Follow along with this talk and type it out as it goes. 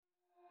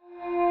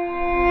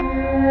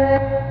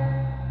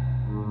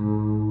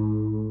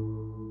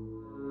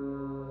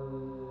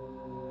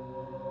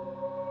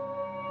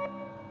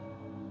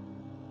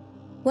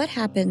What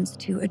happens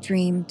to a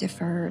dream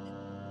deferred?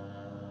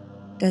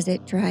 Does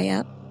it dry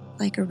up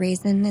like a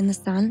raisin in the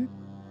sun?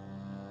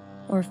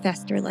 Or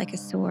fester like a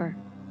sore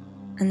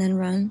and then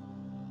run?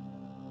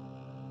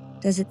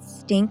 Does it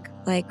stink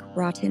like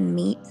rotten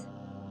meat?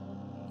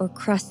 Or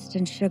crust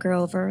and sugar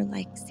over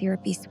like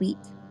syrupy sweet?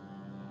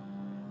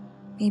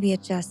 Maybe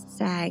it just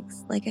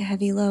sags like a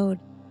heavy load.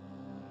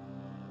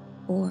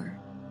 Or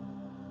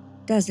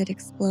does it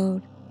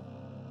explode?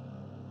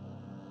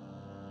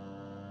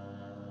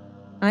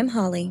 I'm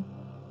Holly.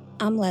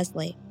 I'm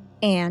Leslie.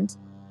 And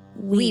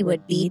we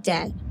would be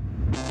dead.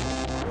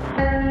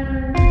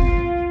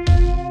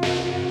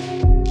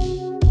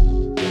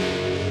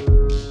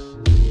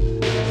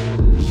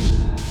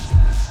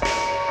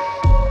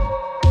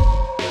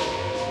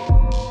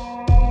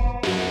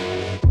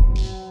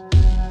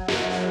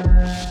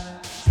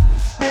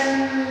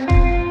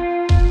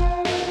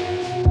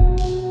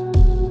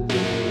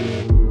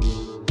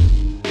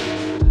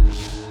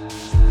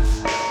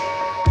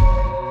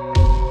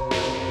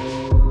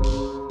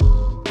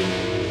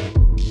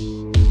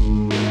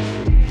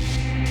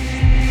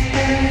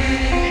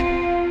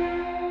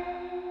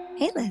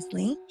 Hey,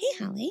 Leslie.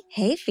 Hey, Holly.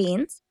 Hey,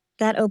 Fiends.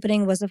 That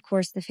opening was, of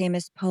course, the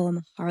famous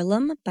poem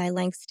Harlem by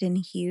Langston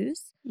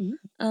Hughes.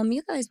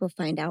 You guys will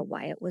find out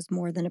why it was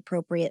more than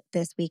appropriate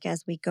this week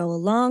as we go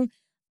along.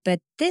 But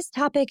this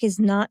topic is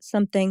not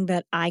something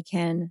that I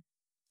can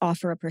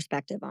offer a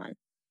perspective on,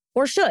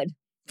 or should,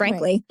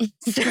 frankly.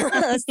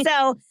 Right.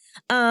 So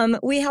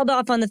we held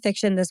off on the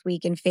fiction this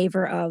week in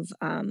favor of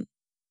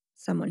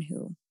someone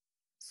who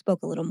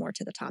spoke a little more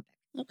to the topic.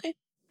 Okay.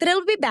 But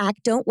it'll be back,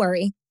 don't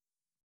worry.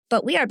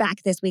 But we are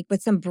back this week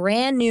with some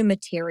brand new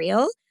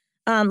material.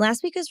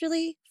 Last week was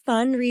really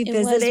fun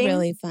revisiting. It was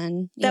really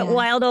fun. That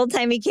wild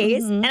old-timey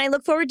case. And I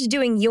look forward to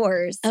doing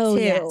yours, too.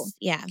 Yes.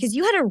 Yeah. Because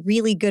you had a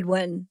really good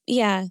one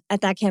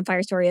at that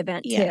Campfire Story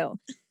event, too.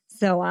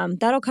 So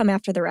that'll come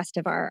after the rest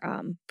of our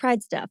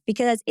Pride stuff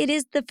because it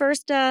is the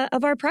first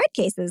of our Pride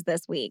cases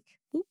this week.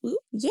 Ooh.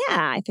 Yeah,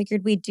 I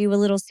figured we'd do a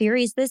little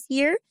series this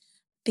year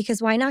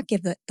because why not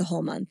give the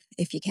whole month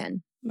if you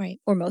can?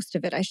 Right. Or most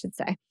of it, I should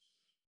say.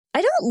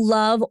 I don't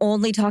love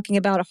only talking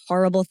about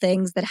horrible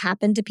things that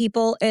happen to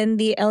people in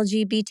the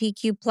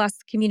LGBTQ plus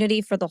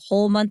community for the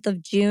whole month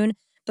of June,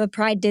 but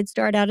Pride did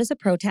start out as a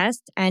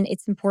protest, and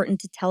it's important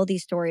to tell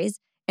these stories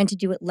and to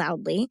do it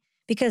loudly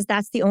because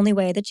that's the only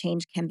way the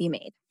change can be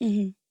made,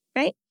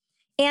 right?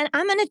 And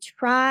I'm going to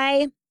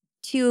try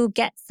to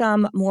get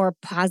some more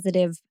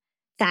positive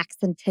facts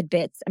and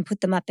tidbits and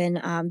put them up in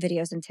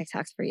videos and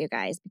TikToks for you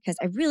guys because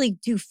I really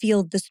do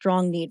feel the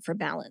strong need for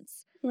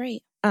balance.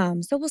 Right.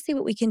 So we'll see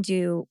what we can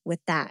do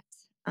with that.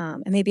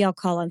 And maybe I'll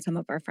call on some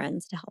of our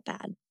friends to help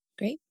add.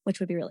 Great. Which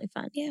would be really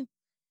fun. Yeah.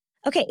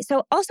 Okay,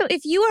 so also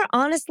if you are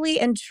honestly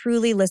and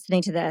truly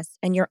listening to this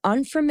and you're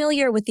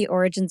unfamiliar with the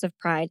origins of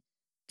Pride,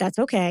 that's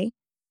okay.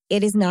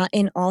 It is not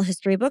in all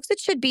history books. It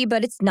should be,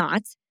 but it's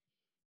not.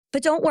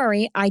 But don't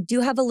worry, I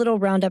do have a little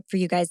roundup for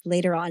you guys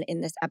later on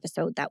in this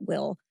episode that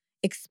will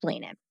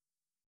explain it.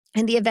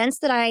 And the events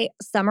that I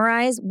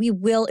summarize, we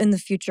will in the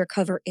future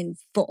cover in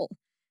full.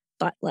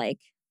 But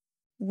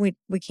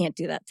we can't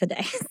do that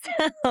today.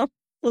 So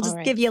we'll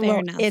just give you a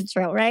little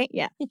intro, right?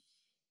 Yeah.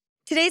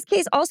 Today's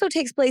case also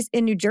takes place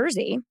in New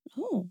Jersey.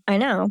 Oh. I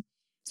know.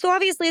 So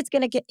obviously it's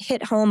going to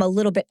hit home a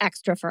little bit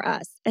extra for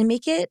us and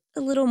make it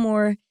a little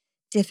more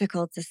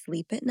difficult to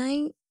sleep at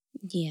night.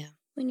 Yeah.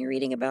 When you're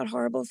reading about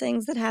horrible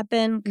things that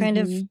happen kind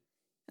of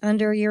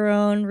under your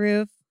own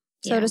roof,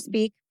 so to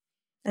speak.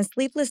 And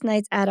sleepless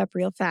nights add up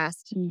real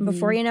fast.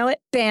 Before you know it,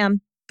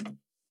 bam.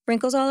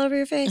 Wrinkles all over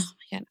your face. Oh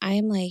my God. I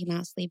am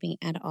not sleeping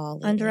at all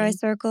lately. Under eye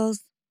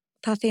circles,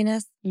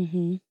 puffiness.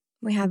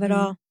 We have it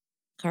all.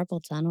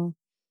 Carpal tunnel.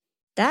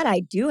 That I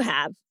do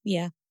have.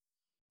 Yeah.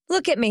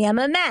 Look at me. I'm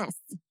a mess.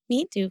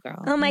 Me too,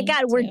 girl. Oh my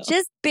God. We're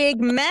just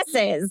big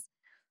messes.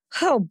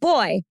 Oh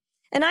boy.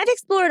 And I've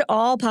explored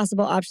all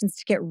possible options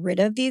to get rid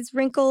of these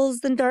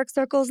wrinkles and dark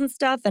circles and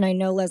stuff. And I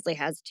know Leslie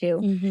has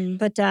too.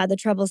 But the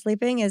trouble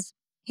sleeping is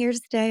here to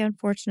stay,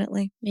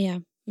 unfortunately. Yeah.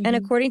 And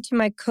according to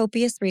my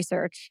copious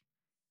research,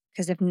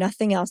 because if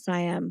nothing else, I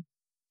am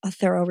a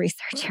thorough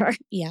researcher.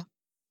 Yeah.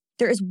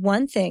 There is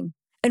one thing,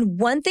 and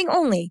one thing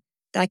only,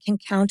 that can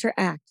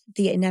counteract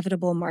the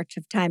inevitable march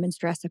of time and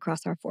stress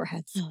across our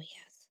foreheads. Oh,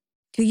 yes.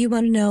 Do you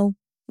want to know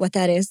what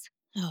that is?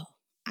 Oh,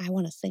 I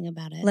want to sing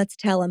about it. Let's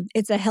tell them.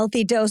 It's a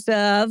healthy dose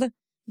of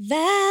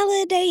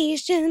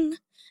validation,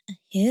 a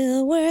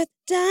hill worth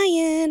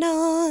dying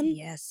on.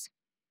 Yes.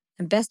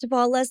 And best of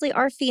all, Leslie,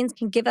 our fiends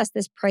can give us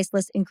this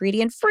priceless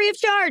ingredient free of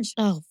charge.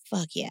 Oh,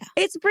 fuck yeah.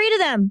 It's free to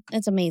them.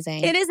 It's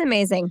amazing. It is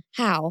amazing.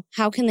 How?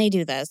 How can they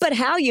do this? But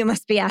how, you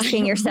must be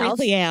asking yourself.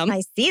 I really am.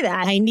 I see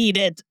that. I need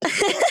it.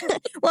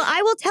 Well,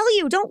 I will tell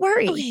you. Don't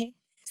worry. Okay.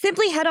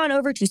 Simply head on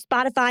over to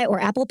Spotify or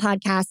Apple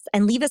Podcasts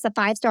and leave us a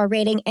 5-star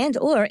rating and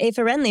or a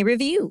friendly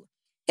review.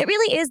 It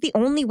really is the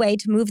only way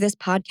to move this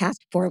podcast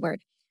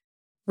forward.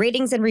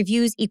 Ratings and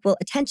reviews equal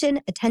attention,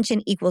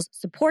 attention equals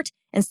support,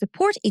 and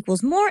support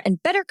equals more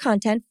and better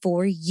content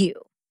for you.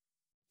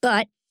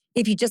 But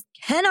if you just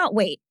cannot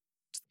wait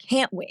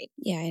can't wait.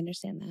 Yeah, I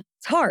understand that.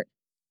 It's hard.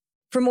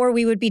 For more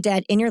We Would Be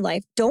Dead in your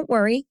life, don't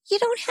worry, you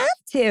don't have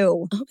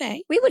to.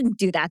 Okay. We wouldn't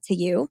do that to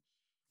you.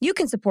 You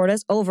can support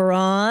us over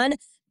on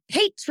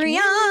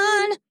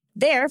Patreon.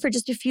 There, for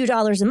just a few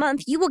dollars a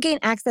month, you will gain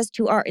access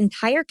to our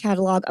entire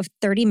catalog of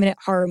 30-minute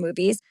horror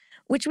movies,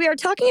 which we are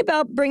talking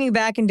about bringing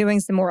back and doing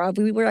some more of.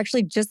 We were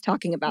actually just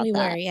talking about that. We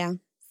were, yeah.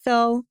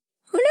 So,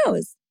 who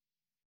knows?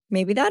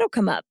 Maybe that'll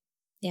come up.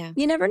 Yeah.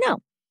 You never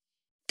know.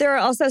 There are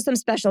also some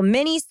special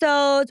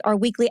mini-sodes, our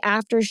weekly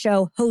after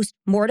show Host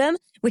Mortem,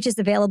 which is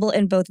available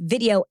in both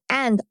video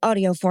and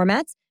audio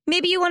formats.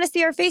 Maybe you want to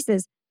see our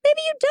faces. Maybe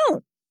you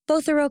don't.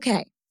 Both are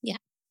okay. Yeah.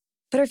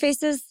 But our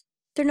faces,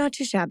 they're not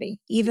too shabby,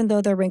 even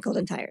though they're wrinkled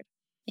and tired.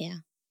 Yeah.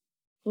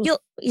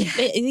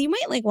 You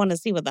might want to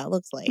see what that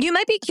looks like. You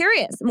might be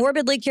curious,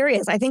 morbidly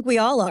curious. I think we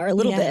all are a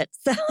little bit.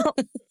 So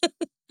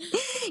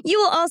you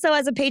will also,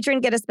 as a patron,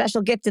 get a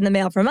special gift in the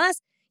mail from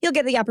us. You'll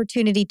get the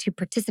opportunity to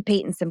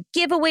participate in some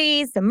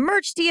giveaways, some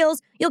merch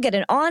deals. You'll get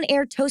an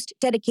on-air toast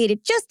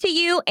dedicated just to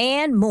you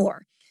and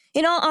more.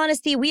 In all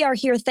honesty, we are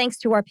here thanks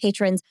to our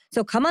patrons.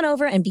 So come on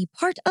over and be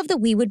part of the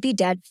We Would Be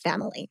Dead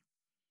family.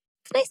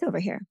 It's nice over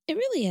here. It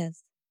really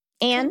is.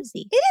 And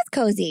cozy. It is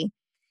cozy.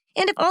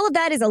 And if all of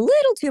that is a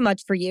little too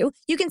much for you,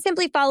 you can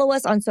simply follow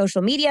us on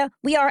social media.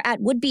 We are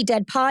at Would Be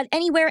Dead Pod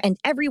anywhere and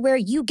everywhere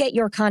you get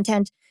your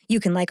content. You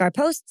can like our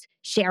posts,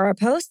 share our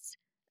posts,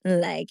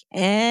 like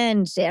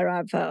and share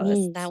our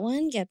posts. That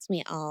one gets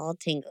me all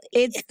tingly.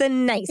 It's the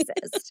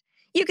nicest.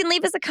 You can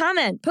leave us a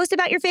comment, post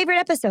about your favorite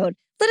episode.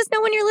 Let us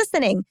know when you're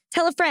listening.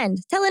 Tell a friend,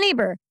 tell a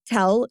neighbor,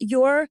 tell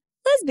your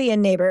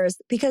lesbian neighbors,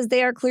 because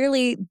they are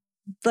clearly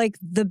like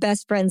the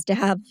best friends to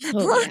have.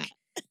 Oh, yeah.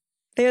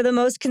 They're the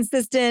most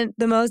consistent,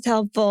 the most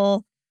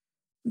helpful.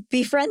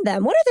 Befriend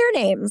them. What are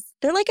their names?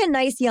 They're like a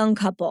nice young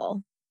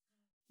couple.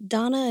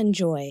 Donna and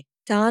Joy.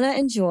 Donna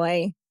and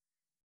Joy.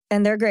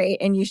 And they're great.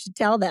 And you should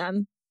tell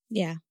them.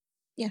 Yeah.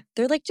 Yeah.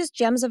 They're like just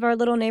gems of our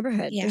little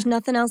neighborhood. Yeah. There's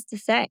nothing else to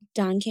say.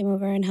 Don came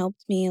over and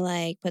helped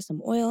me put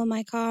some oil in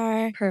my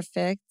car.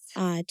 Perfect.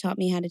 Taught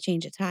me how to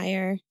change a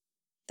tire.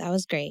 That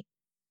was great.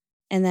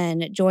 And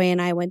then Joy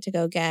and I went to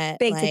go get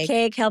baked a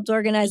cake, helped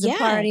organize a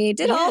party,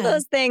 did all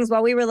those things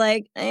while we were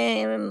like,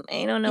 I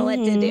don't know what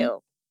to do.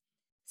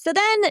 So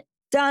then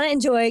Donna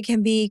and Joy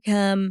can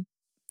become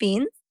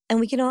fiends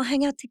and we can all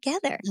hang out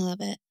together. I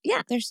love it.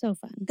 Yeah. They're so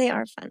fun. They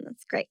are fun.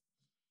 That's great.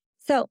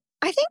 So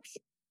I think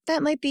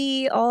that might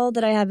be all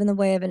that I have in the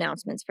way of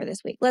announcements for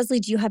this week. Leslie,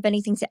 do you have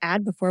anything to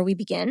add before we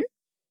begin?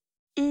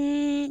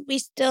 We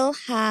still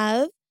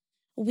have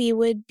We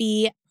Would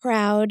Be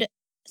Proud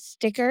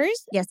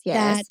stickers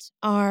that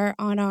are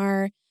on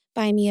our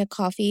Buy Me a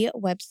Coffee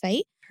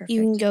website. Perfect.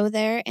 You can go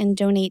there and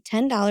donate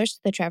 $10 to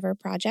the Trevor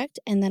Project,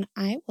 and then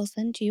we will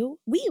send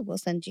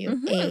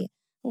you a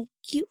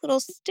cute little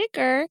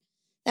sticker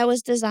that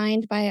was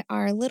designed by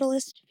our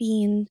littlest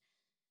fiend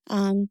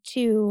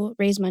to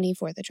raise money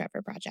for the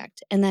Trevor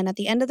Project. And then at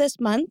the end of this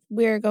month,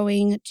 we're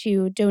going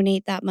to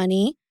donate that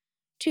money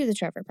to the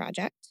Trevor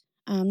Project.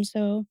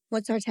 So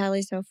what's our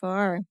tally so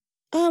far?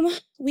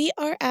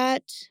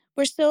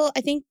 We're still,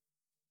 I think,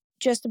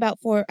 just about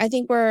I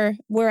think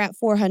we're at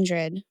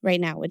 400 right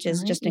now, which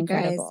is just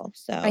incredible.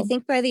 So I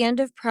think by the end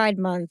of Pride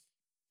Month,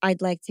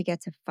 I'd like to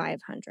get to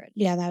 500.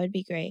 Yeah, that would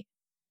be great.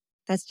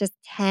 That's just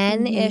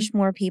 10-ish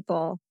more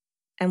people.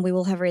 And we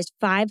will have raised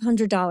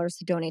 $500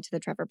 to donate to the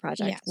Trevor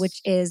Project, which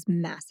is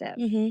massive.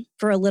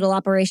 For a little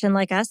operation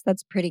like us,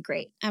 that's pretty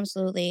great.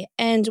 Absolutely.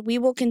 And we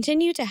will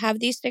continue to have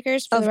these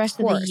stickers for the rest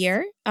of the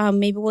year.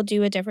 Maybe we'll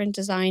do a different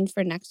design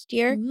for next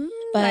year.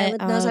 But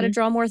Violet knows how to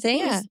draw more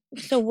things. Yeah.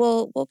 So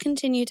we'll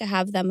continue to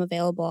have them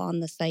available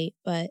on the site.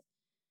 But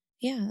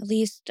yeah, at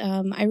least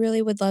I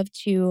really would love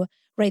to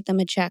write them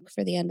a check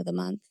for the end of the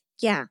month.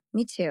 Yeah,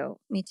 me too.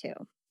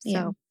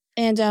 Yeah.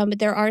 And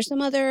there are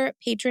some other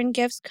patron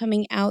gifts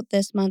coming out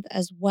this month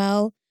as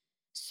well.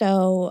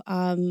 So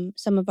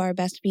some of our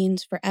Best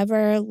Fiends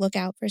Forever, look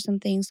out for some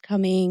things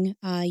coming.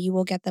 You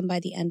will get them by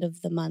the end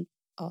of the month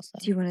also.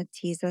 Do you want to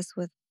tease us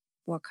with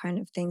what kind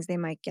of things they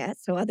might get?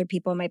 So other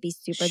people might be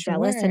super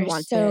jealous and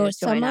want to join up.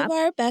 So some of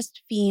our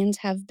Best Fiends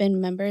have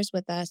been members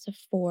with us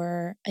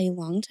for a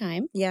long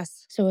time.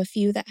 Yes. So a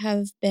few that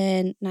have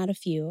been, not a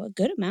few, a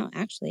good amount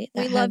actually.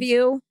 We love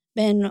you.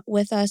 Been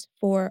with us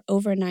for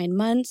over 9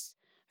 months.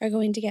 Are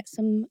going to get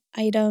some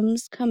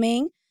items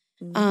coming.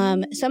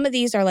 Some of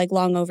these are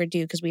long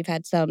overdue because we've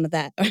had some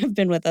that have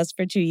been with us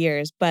for 2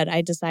 years, but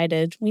I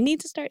decided we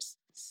need to start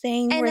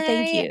saying more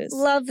thank yous. I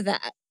love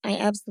that. I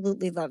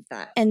absolutely love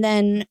that. And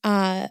then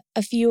a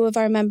few of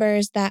our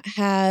members that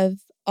have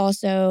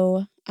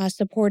also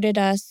supported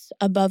us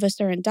above a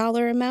certain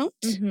dollar amount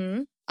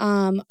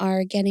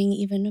are getting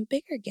even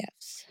bigger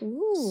gifts.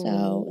 Ooh,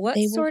 so what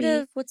sort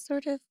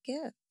of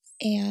gift?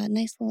 A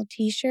nice little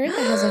t-shirt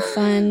that has a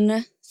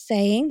fun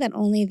saying that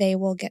only they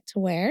will get to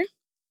wear.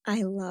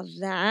 I love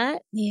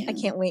that. Yeah. I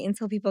can't wait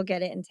until people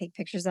get it and take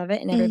pictures of it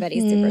and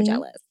everybody's super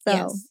jealous.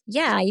 So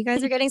yeah, you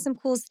guys are getting some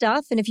cool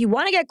stuff. And if you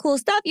want to get cool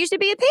stuff, you should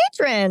be a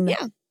patron.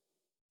 Yeah.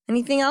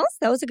 Anything else?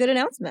 That was a good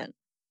announcement.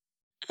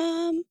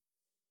 No.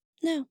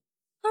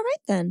 All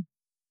right, then.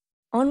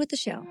 On with the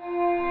show.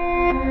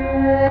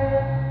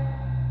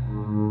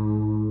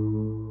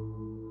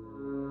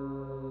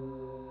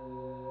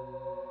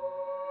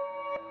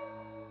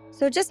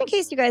 So just in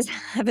case you guys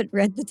haven't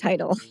read the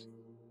title,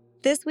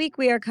 this week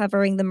we are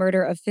covering the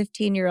murder of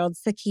 15-year-old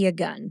Sakia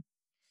Gunn.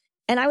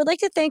 And I would like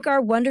to thank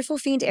our wonderful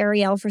fiend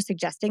Ariel for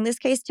suggesting this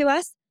case to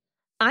us.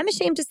 I'm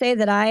ashamed to say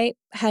that I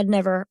had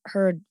never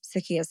heard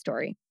Sakia's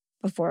story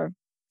before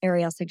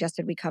Ariel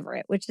suggested we cover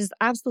it, which is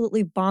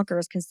absolutely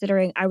bonkers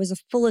considering I was a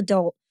full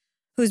adult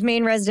whose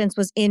main residence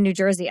was in New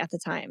Jersey at the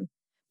time.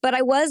 But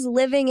I was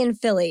living in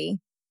Philly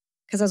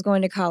because I was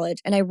going to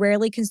college, and I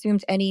rarely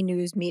consumed any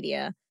news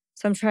media.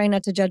 So I'm trying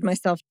not to judge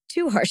myself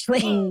too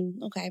harshly.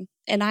 Okay.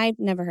 And I've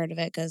never heard of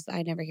it because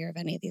I never hear of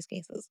any of these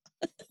cases.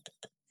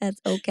 That's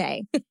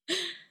okay.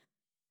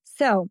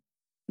 So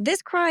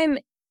this crime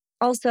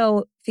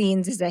also,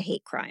 fiends, is a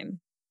hate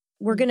crime.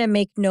 We're going to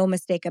make no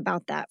mistake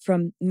about that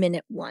from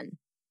minute one.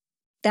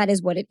 That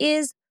is what it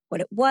is, what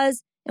it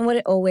was, and what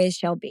it always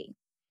shall be.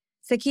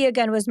 Sakia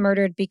Gunn was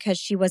murdered because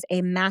she was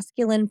a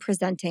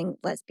masculine-presenting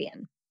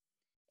lesbian.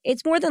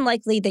 It's more than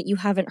likely that you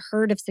haven't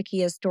heard of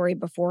Sakia's story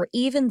before,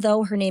 even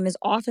though her name is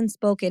often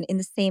spoken in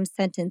the same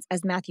sentence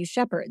as Matthew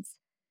Shepard's,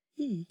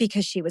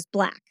 because she was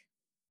Black.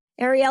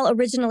 Ariel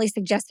originally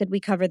suggested we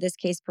cover this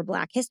case for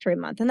Black History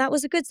Month, and that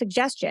was a good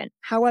suggestion.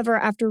 However,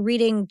 after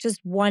reading just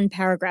one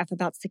paragraph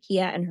about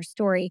Sakia and her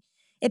story,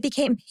 it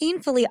became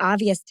painfully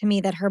obvious to me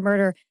that her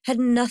murder had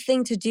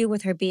nothing to do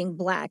with her being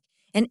Black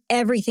and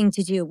everything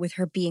to do with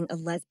her being a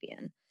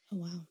lesbian. Oh,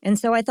 wow. And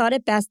so I thought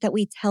it best that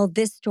we tell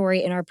this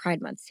story in our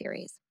Pride Month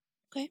series.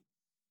 Okay.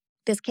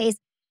 This case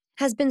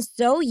has been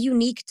so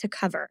unique to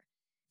cover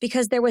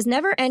because there was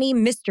never any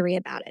mystery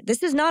about it.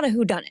 This is not a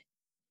whodunit.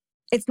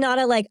 It's not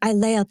I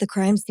lay out the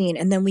crime scene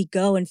and then we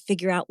go and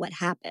figure out what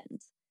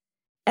happened.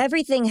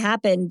 Everything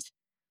happened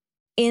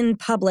in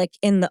public,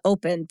 in the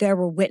open. There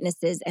were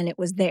witnesses and it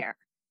was there.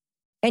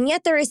 And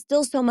yet there is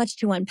still so much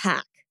to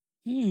unpack,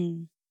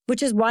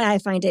 which is why I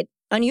find it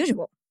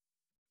unusual.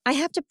 I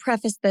have to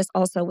preface this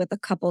also with a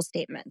couple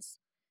statements.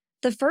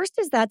 The first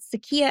is that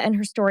Sakia and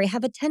her story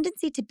have a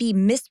tendency to be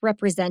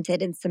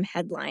misrepresented in some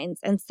headlines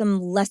and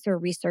some lesser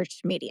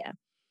researched media.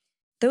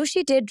 Though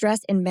she did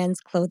dress in men's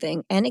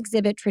clothing and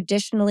exhibit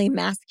traditionally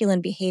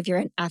masculine behavior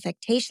and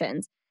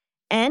affectations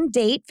and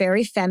date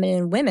very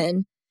feminine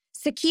women,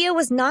 Sakia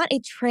was not a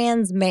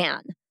trans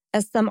man,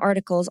 as some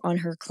articles on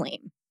her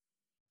claim.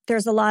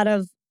 There's a lot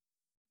of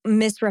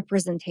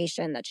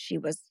misrepresentation that she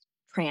was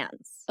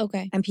trans.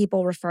 Okay. And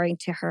people referring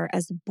to her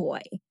as a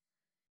boy.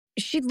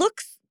 She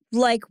looks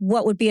like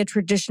what would be a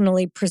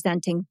traditionally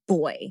presenting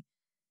boy,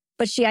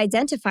 but she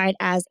identified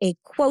as a,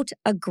 quote,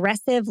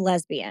 aggressive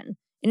lesbian.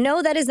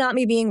 No, that is not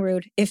me being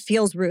rude. It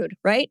feels rude,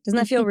 right? Doesn't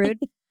that feel rude?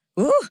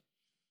 Ooh.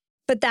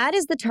 But that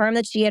is the term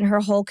that she and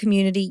her whole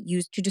community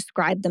used to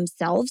describe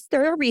themselves.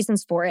 There are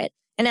reasons for it.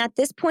 And at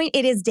this point,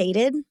 it is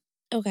dated.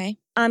 Okay.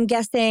 I'm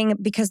guessing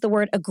because the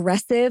word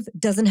aggressive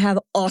doesn't have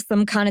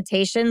awesome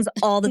connotations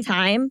all the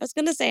time. I was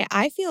going to say,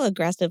 I feel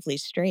aggressively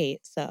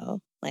straight.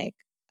 So,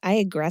 I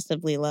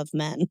aggressively love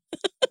men.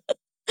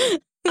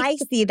 I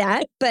see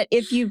that. But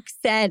if you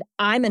said,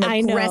 I'm an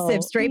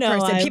aggressive straight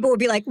person, people would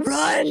be like,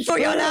 run for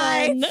your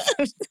life.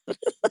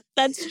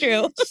 That's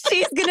true.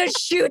 She's going to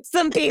shoot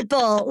some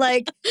people.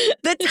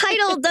 The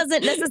title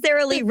doesn't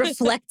necessarily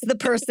reflect the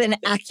person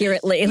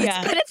accurately.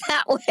 Let's put it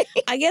that way.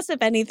 I guess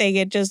if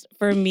anything,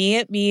 for me,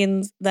 it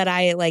means that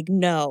I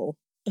know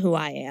who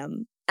I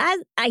am. As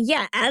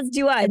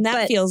do I. And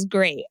that feels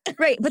great.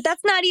 Right. But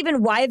that's not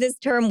even why this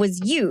term was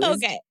used.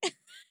 Okay.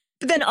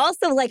 But then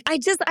also, I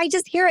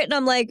just hear it and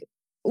I'm like,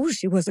 oh,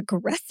 she was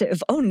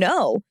aggressive. Oh,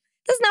 no.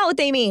 That's not what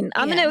they mean.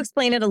 I'm going to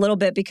explain it a little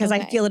bit because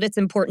I feel that it's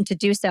important to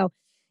do so.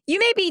 You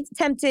may be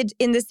tempted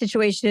in this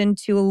situation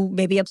to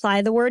maybe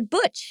apply the word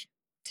butch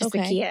to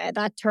Sakia.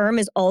 That term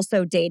is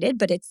also dated,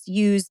 but it's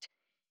used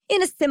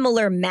in a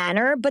similar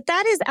manner. But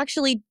that is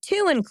actually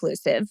too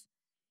inclusive.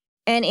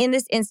 And in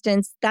this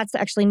instance, that's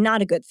actually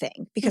not a good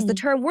thing because the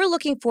term we're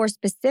looking for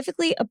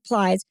specifically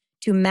applies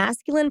to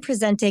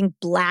masculine-presenting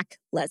Black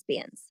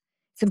lesbians.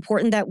 It's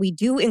important that we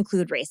do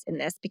include race in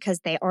this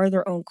because they are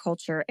their own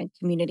culture and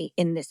community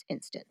in this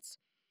instance.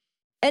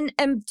 And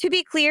to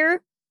be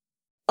clear,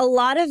 a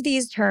lot of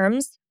these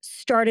terms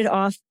started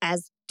off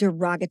as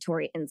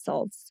derogatory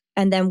insults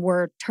and then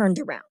were turned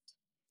around.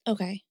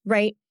 Okay.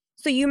 Right?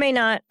 So you may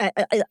not,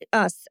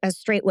 us as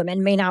straight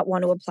women may not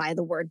want to apply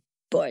the word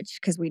butch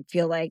because we'd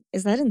feel like,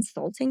 is that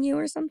insulting you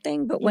or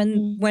something? But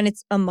when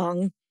it's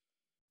among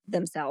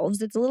themselves,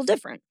 it's a little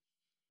different.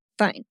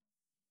 Fine.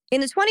 In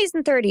the 20s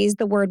and 30s,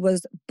 the word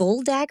was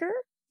bulldagger,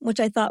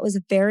 which I thought was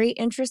very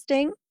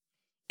interesting.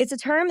 It's a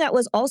term that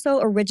was also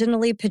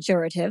originally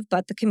pejorative,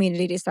 but the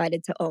community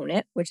decided to own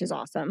it, which is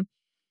awesome.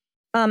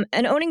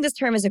 And owning this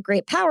term is a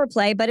great power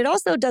play, but it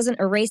also doesn't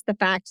erase the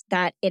fact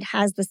that it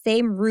has the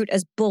same root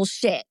as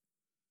bullshit.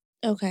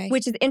 Okay.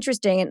 Which is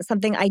interesting and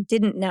something I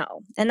didn't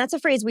know. And that's a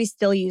phrase we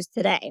still use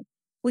today.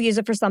 We use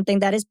it for something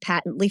that is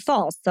patently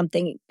false.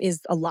 Something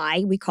is a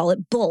lie. We call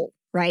it bull,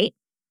 right?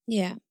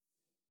 Yeah.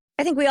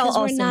 I think we all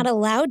also... Because we're not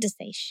allowed to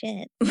say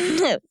shit.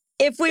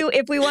 If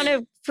we want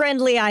to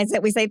friendly eyes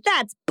it, we say,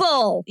 that's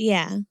bull.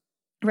 Yeah.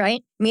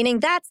 Right? Meaning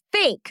that's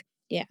fake.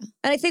 Yeah.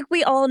 And I think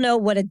we all know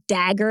what a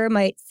dagger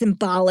might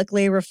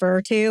symbolically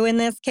refer to in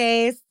this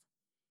case.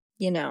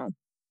 You know,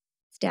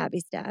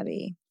 stabby,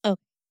 stabby. Oh.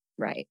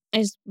 Right. I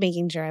was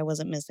making sure I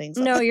wasn't missing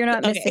something. No, you're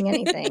not missing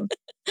anything.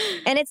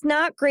 And it's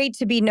not great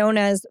to be known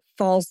as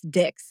false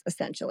dicks,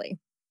 essentially.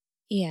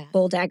 Yeah.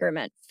 Bull dagger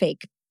meant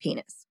fake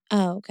penis.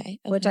 Oh, okay.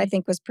 Which I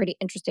think was pretty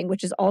interesting,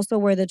 which is also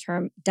where the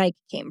term dyke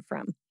came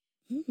from.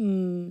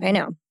 Mm-hmm. I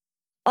know.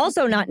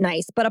 Also not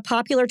nice, but a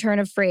popular turn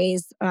of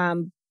phrase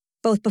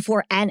both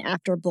before and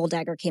after bull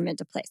dagger came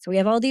into play. So we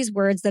have all these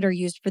words that are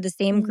used for the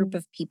same group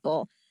of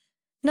people.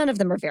 None of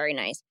them are very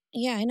nice.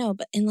 Yeah, I know.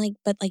 But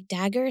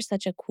dagger is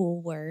such a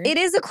cool word. It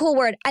is a cool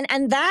word.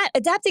 And that,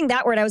 adapting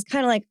that word, I was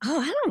kind of like,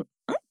 oh, I don't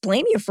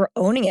blame you for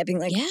owning it, being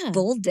like,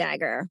 bull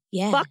dagger.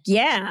 Yeah. Fuck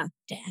yeah.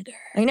 Dagger.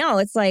 I know.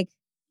 It's like,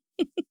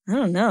 I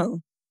don't know.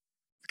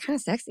 It's kind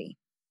of sexy.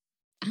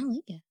 I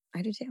like it.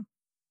 I do too.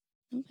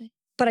 Okay.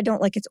 But I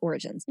don't like its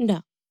origins.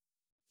 No.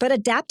 But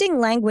adapting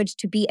language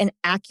to be an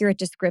accurate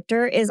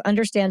descriptor is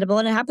understandable,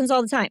 and it happens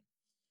all the time.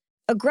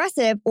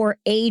 Aggressive, or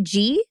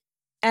AG,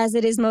 as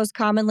it is most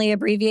commonly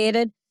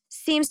abbreviated,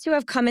 seems to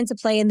have come into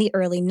play in the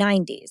early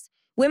 90s.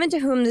 Women to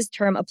whom this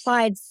term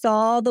applied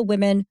saw the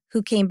women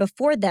who came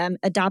before them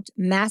adopt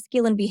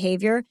masculine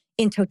behavior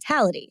in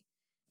totality.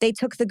 They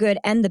took the good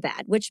and the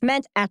bad, which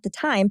meant at the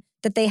time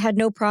that they had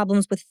no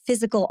problems with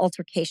physical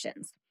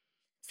altercations.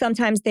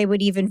 Sometimes they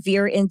would even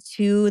veer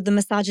into the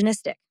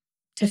misogynistic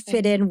to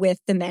fit in with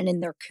the men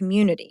in their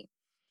community.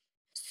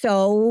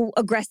 So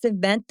aggressive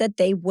meant that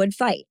they would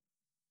fight.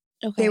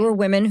 They were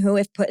women who,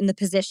 if put in the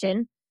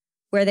position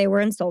where they were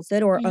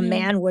insulted or a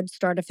man would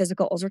start a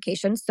physical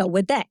altercation, so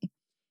would they.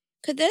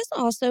 Could this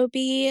also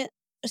be,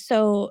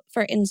 so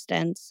for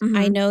instance,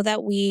 I know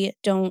that we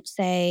don't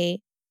say,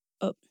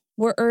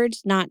 we're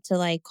urged not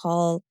to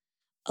call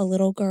a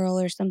little girl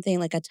or something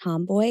like a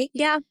tomboy.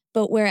 Yeah.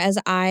 But whereas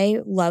I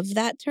love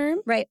that term.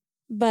 Right.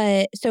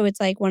 But so it's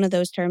one of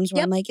those terms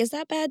where I'm like, is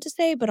that bad to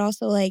say? But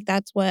also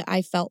that's what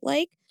I felt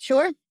like.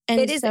 Sure. And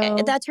it is.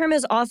 That term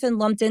is often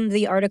lumped in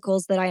the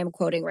articles that I am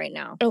quoting right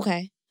now.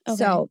 Okay.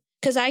 So,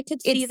 because I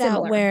could see that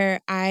similar.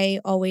 Where I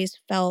always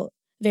felt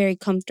very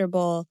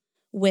comfortable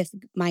with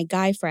my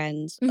guy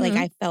friends.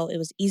 I felt it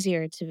was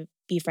easier to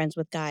be friends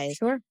with guys.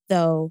 Sure.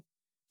 Though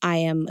I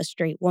am a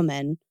straight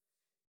woman.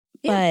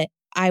 Yeah. But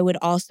I would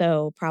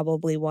also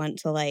probably want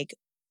to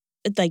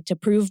to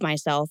prove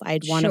myself.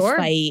 I'd want to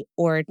fight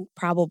or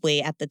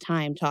probably at the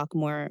time talk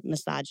more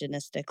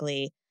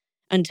misogynistically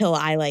until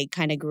I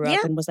kind of grew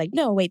up and was like,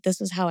 no, wait,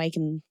 this is how I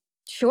can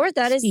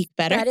speak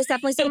better. That is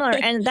definitely similar.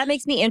 And that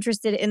makes me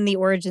interested in the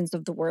origins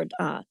of the word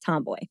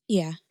tomboy.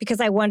 Yeah. Because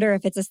I wonder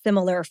if it's a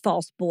similar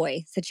false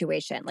boy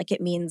situation.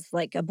 It means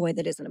a boy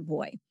that isn't a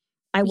boy.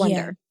 I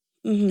wonder.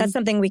 Yeah. Mm-hmm. That's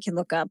something we can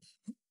look up.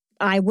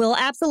 I will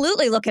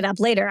absolutely look it up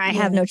later. I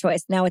have no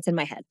choice. Now it's in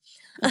my head.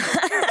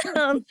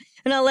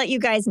 And I'll let you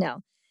guys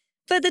know.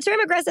 But the term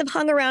aggressive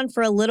hung around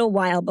for a little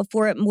while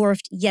before it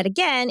morphed yet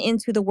again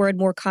into the word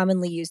more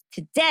commonly used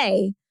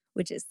today,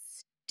 which is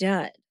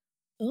stud.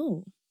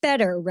 Oh.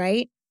 Better,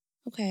 right?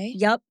 Okay.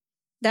 Yep.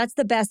 That's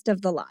the best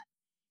of the lot.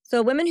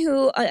 So women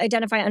who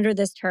identify under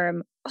this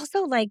term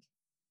also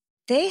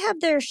they have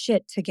their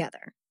shit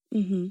together.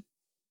 Mm-hmm.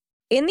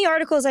 In the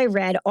articles I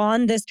read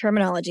on this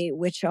terminology,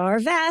 which are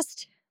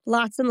vast,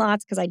 lots and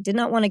lots, because I did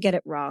not want to get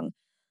it wrong,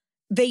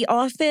 they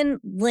often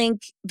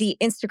link the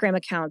Instagram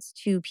accounts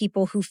to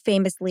people who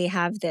famously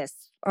have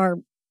this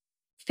or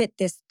fit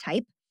this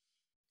type.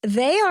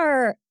 They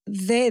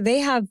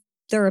have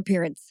their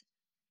appearance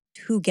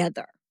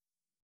together.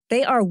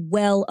 They are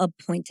well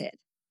appointed.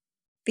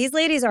 These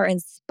ladies are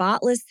in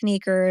spotless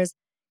sneakers,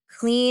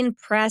 clean,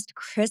 pressed,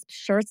 crisp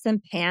shirts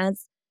and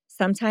pants,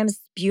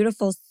 sometimes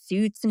beautiful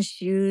suits and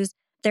shoes.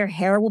 Their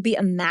hair will be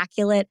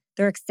immaculate.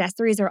 Their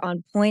accessories are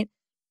on point.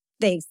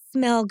 They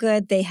smell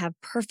good. They have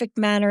perfect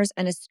manners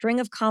and a string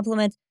of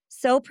compliments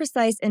so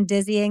precise and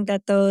dizzying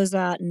that those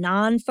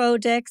non-faux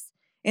dicks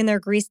in their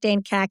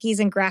grease-stained khakis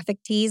and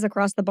graphic tees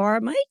across the bar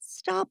might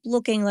stop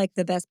looking like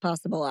the best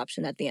possible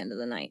option at the end of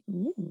the night.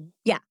 Ooh.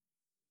 Yeah.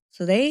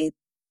 So they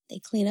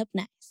clean up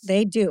nice.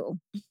 They do.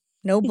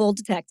 No bull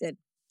detected.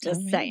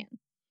 Just saying.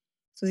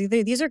 So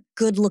these are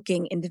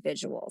good-looking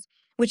individuals,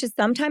 which is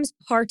sometimes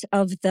part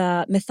of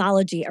the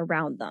mythology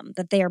around them,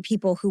 that they are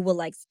people who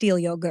will steal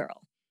your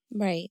girl.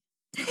 Right.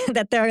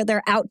 That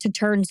they're out to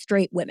turn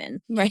straight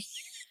women. Right.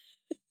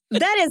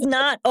 That is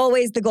not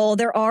always the goal.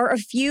 There are a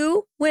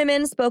few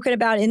women spoken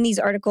about in these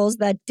articles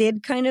that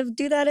did kind of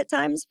do that at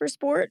times for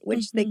sport,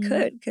 which they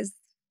could because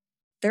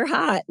they're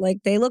hot.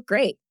 They look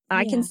great.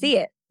 I can see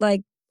it.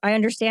 I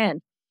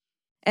understand.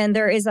 And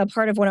there is a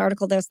part of one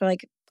article that's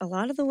a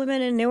lot of the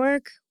women in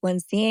Newark, when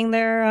seeing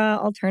their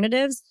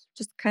alternatives,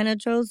 just kind of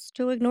chose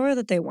to ignore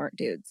that they weren't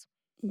dudes.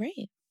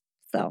 Right.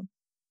 So,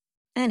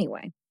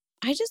 anyway.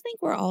 I just think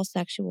we're all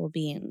sexual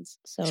beings.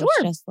 So sure.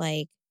 It's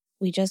just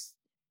we just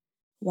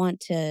want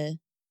to,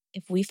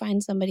 if we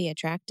find somebody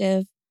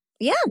attractive,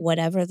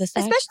 whatever the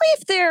sex. Especially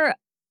if they're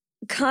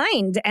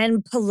kind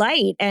and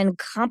polite and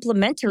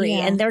complimentary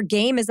and their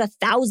game is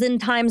 1,000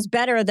 times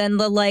better than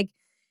the like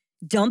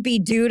dumpy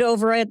dude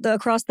over at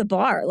across the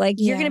bar. Like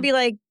you're going to be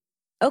like,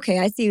 okay,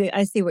 I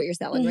see what you're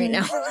selling right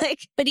now. Like,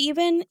 but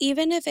even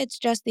if it's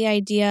just the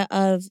idea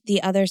of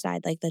the other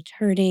side, like the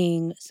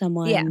turning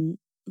someone,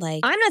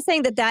 like I'm not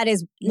saying that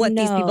is what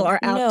these people are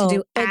out to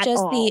do at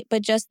all.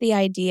 But just the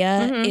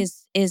idea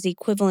is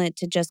equivalent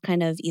to just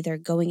kind of either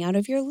going out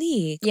of your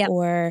league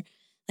or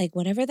like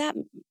whatever that,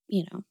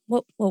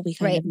 what we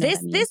kind of know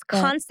that means. This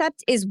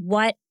concept is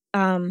what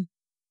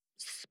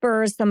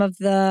spurs some of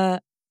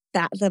the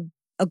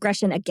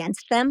aggression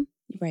against them.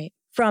 Right.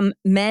 From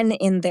men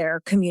in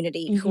their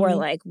community who are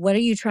like, what are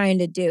you trying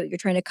to do? You're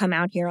trying to come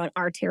out here on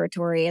our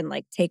territory and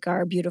like take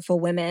our beautiful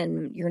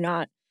women. You're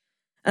not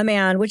a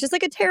man, which is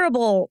like a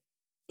terrible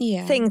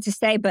thing to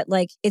say, but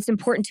like it's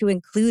important to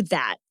include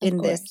that in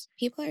this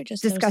people are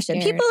just discussion.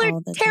 So people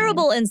are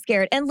terrible and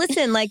scared. And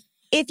listen, like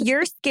if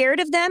you're scared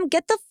of them,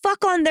 get the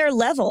fuck on their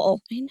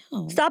level. I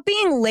know. Stop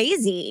being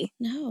lazy.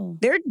 No.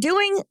 They're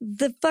doing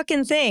the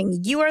fucking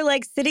thing. You are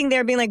like sitting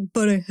there being like,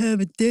 but I have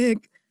a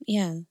dick.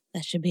 Yeah.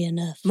 That should be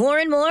enough. More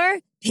and more,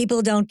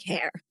 people don't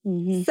care.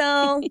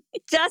 So,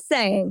 just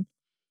saying.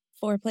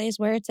 Foreplay is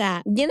where it's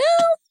at. You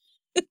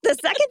know, the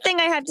second thing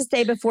I have to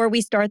say before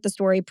we start the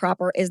story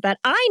proper is that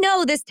I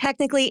know this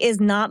technically is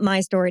not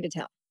my story to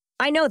tell.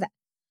 I know that.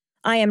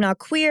 I am not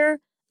queer.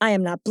 I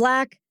am not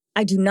Black.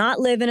 I do not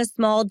live in a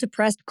small,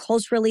 depressed,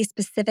 culturally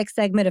specific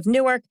segment of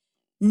Newark.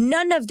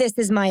 None of this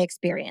is my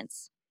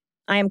experience.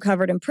 I am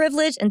covered in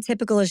privilege and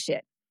typical as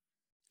shit.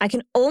 I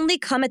can only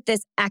come at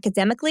this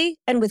academically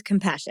and with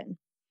compassion.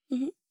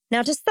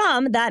 Now, to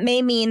some, that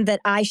may mean that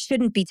I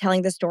shouldn't be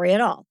telling the story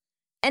at all.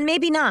 And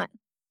maybe not.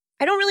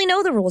 I don't really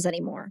know the rules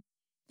anymore.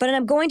 But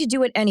I'm going to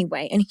do it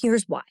anyway, and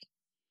here's why.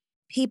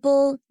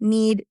 People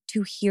need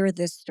to hear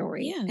this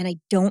story, and I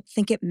don't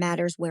think it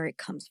matters where it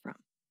comes from.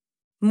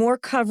 More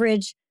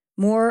coverage,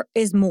 more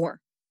is more.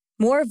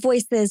 More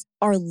voices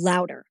are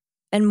louder,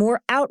 and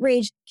more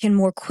outrage can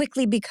more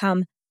quickly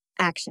become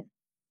action.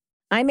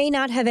 I may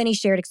not have any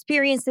shared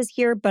experiences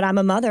here, but I'm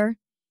a mother.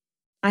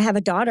 I have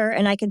a daughter,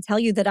 and I can tell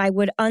you that I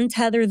would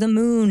untether the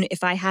moon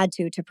if I had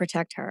to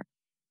protect her.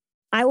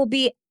 I will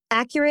be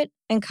accurate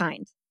and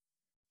kind.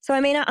 So I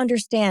may not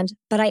understand,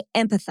 but I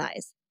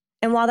empathize.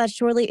 And while that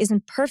surely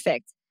isn't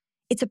perfect,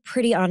 it's a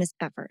pretty honest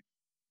effort.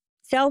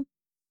 So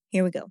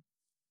here we go.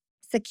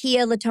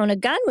 Sakia Latona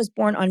Gunn was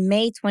born on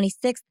May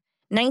 26,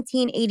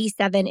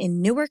 1987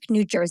 in Newark,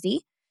 New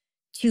Jersey,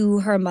 to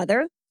her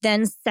mother,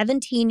 then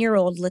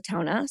 17-year-old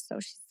Latona, so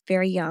she's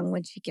very young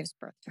when she gives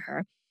birth to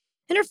her,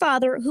 and her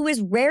father, who is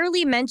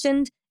rarely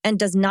mentioned and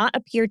does not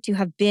appear to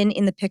have been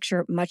in the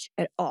picture much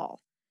at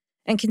all.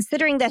 And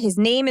considering that his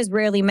name is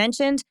rarely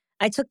mentioned,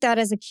 I took that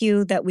as a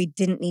cue that we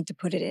didn't need to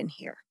put it in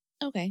here.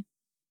 Okay.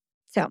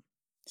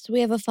 So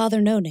we have a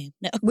father no name.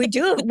 No. We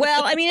do.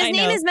 Well, I mean, his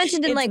name is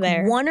mentioned in like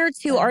one or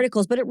two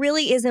articles, but it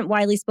really isn't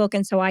widely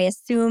spoken, so I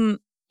assume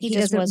he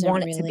doesn't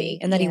want it to be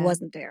and that he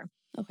wasn't there.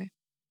 Okay.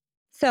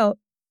 So,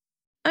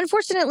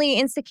 unfortunately,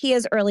 in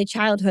Sakia's early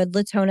childhood,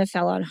 Latona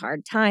fell on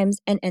hard times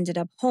and ended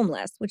up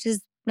homeless, which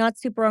is not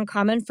super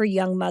uncommon for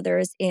young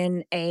mothers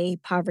in a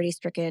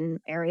poverty-stricken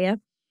area.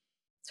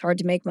 It's hard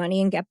to make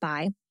money and get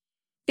by.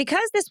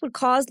 Because this would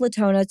cause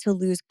Latona to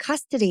lose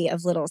custody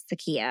of little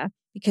Sakia,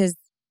 because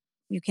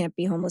you can't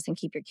be homeless and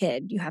keep your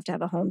kid. You have to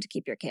have a home to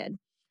keep your kid.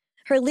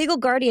 Her legal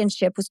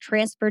guardianship was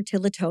transferred to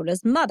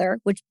Latona's mother,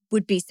 which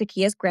would be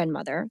Sakia's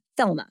grandmother,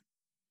 Thelma.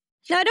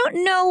 Now, I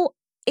don't know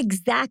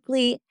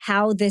exactly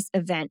how this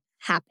event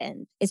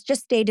happened. It's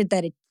just stated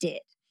that it did.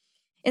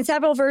 In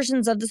several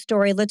versions of the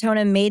story,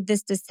 Latona made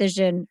this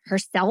decision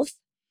herself,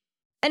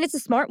 and it's a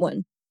smart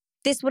one.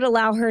 This would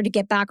allow her to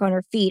get back on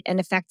her feet and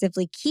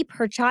effectively keep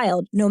her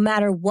child no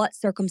matter what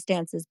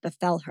circumstances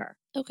befell her.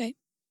 Okay.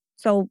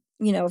 So,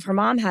 if her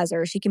mom has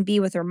her, she can be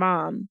with her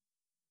mom,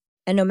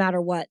 and no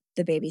matter what,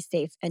 the baby's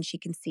safe and she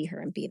can see her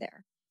and be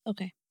there.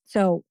 Okay.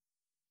 So,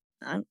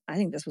 I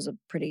think this was a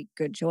pretty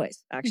good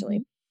choice,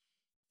 actually.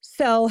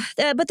 So,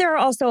 but there are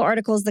also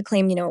articles that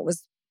claim, it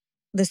was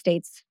the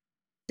state's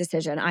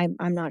decision. I'm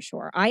not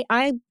sure.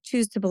 I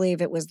choose to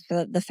believe it was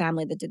the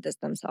family that did this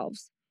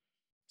themselves.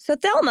 So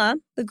Thelma,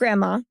 the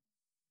grandma,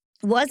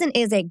 was and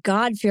is a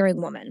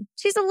God-fearing woman.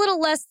 She's a little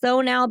less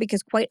so now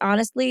because, quite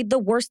honestly, the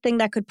worst thing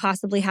that could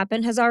possibly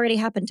happen has already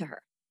happened to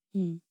her.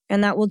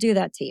 And that will do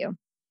that to you.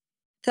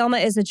 Thelma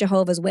is a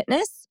Jehovah's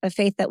Witness, a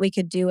faith that we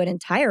could do an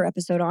entire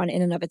episode on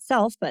in and of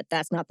itself, but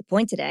that's not the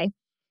point today.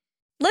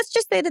 Let's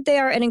just say that they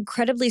are an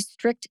incredibly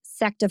strict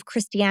sect of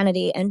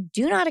Christianity and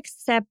do not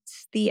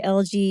accept the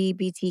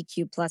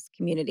LGBTQ plus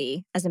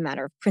community as a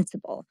matter of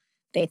principle.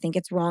 They think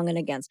it's wrong and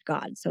against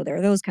God. So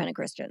they're those kind of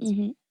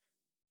Christians.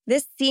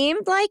 This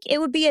seemed like it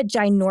would be a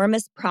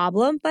ginormous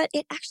problem, but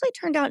it actually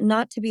turned out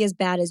not to be as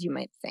bad as you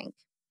might think.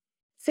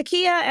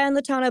 Sakia and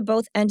Latona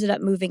both ended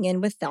up moving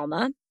in with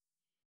Thelma.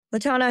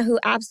 Latona, who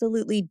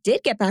absolutely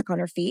did get back on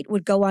her feet,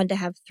 would go on to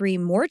have 3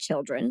 more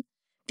children,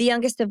 the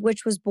youngest of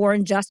which was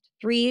born just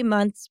 3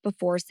 months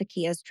before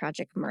Sakia's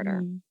tragic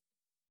murder.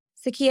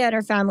 Sakia and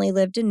her family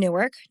lived in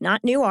Newark,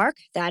 not Newark,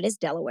 that is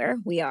Delaware.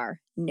 We are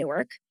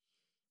Newark,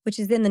 which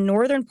is in the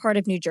northern part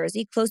of New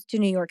Jersey, close to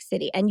New York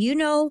City. And you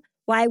know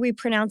why we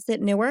pronounce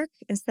it Newark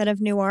instead of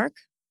Newark?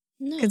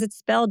 Because it's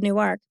spelled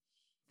Newark.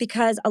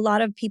 Because a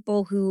lot of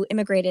people who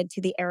immigrated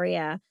to the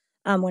area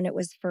when it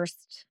was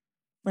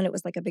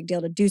like a big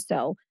deal to do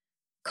so,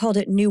 called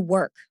it new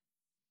work.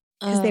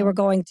 Because they were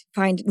going to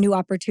find new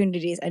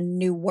opportunities and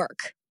new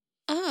work.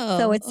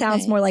 So it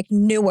sounds more like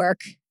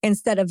Newark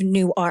instead of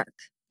Newark.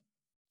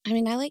 I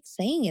mean, I like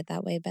saying it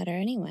that way better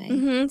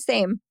anyway.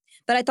 Same.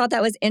 But I thought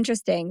that was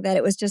interesting that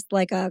it was just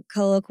like a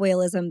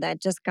colloquialism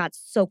that just got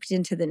soaked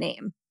into the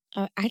name.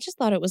 I just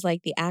thought it was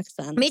like the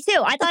accent. Me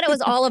too. I thought it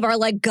was all of our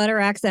like gutter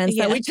accents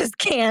that we just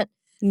can't.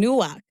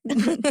 Newark.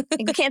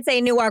 You can't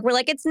say Newark. We're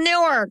like, it's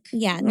Newark.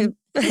 Yeah.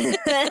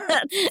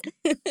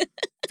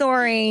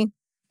 Sorry.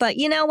 But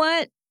you know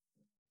what?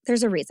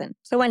 There's a reason.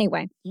 So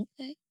anyway.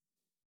 Okay.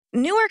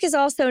 Newark is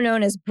also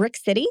known as Brick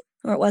City,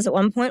 or it was at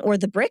one point, or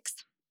the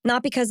Bricks.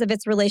 Not because of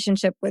its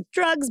relationship with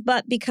drugs,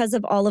 but because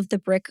of all of the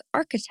brick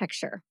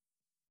architecture.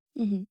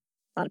 A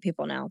lot of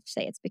people now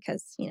say it's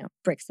because,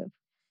 bricks of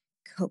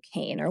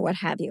cocaine or what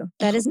have you.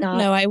 That is not.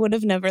 No, I would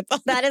have never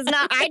thought that. Is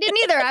not. I didn't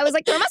either. I was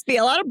like, there must be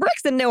a lot of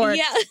bricks in Newark.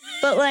 Yeah.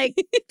 But like,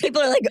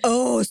 people are like,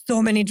 oh,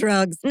 so many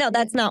drugs. No,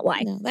 that's not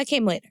why. No, that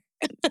came later.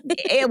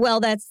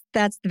 Well,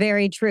 that's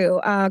very true.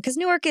 Because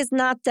Newark is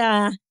not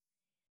the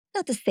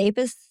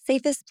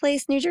safest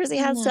place New Jersey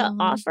has to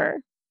offer.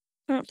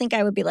 I don't think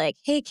I would be like,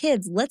 hey,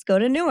 kids, let's go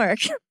to Newark.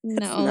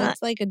 No,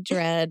 it's like a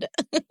dread.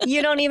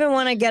 You don't even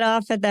want to get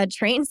off at that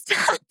train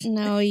stop.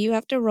 No, you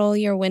have to roll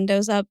your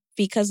windows up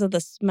because of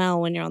the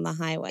smell when you're on the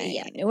highway.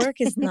 Yeah,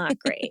 Newark is not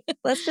great.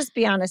 Let's just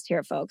be honest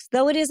here, folks.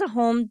 Though it is a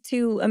home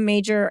to a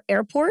major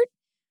airport,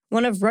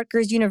 one of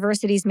Rutgers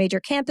University's major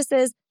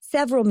campuses,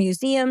 several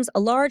museums, a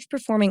large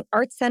performing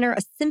arts center,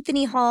 a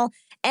symphony hall,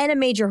 and a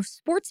major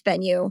sports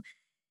venue,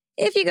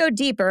 if you go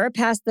deeper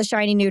past the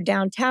shiny new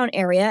downtown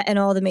area and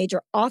all the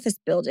major office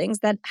buildings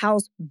that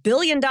house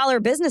billion-dollar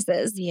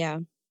businesses,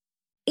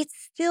 it's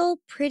still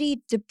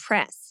pretty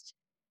depressed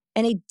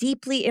and a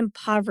deeply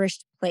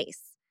impoverished place.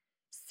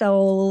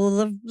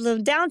 So the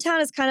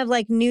downtown is kind of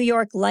like New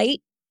York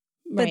light,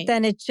 but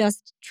then it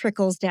just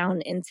trickles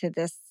down into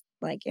this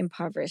like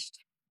impoverished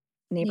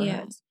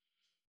neighborhoods.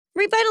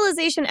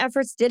 Revitalization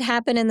efforts did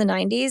happen in the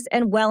 90s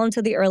and well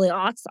into the early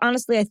aughts.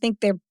 Honestly, I think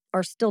they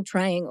are still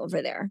trying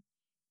over there.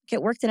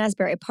 It worked in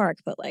Asbury Park,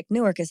 but like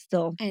Newark is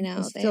still, I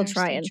know, still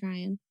trying.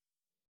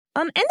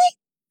 And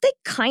they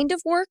kind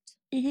of worked.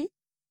 Mm-hmm.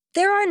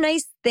 There are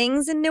nice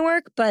things in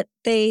Newark, but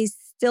they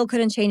still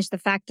couldn't change the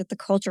fact that the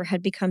culture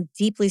had become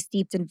deeply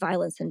steeped in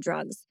violence and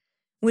drugs,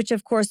 which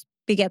of course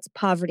begets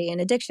poverty and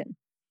addiction.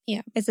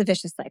 Yeah. It's a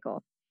vicious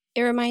cycle.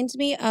 It reminds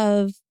me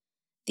of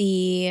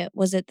the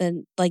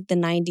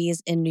 90s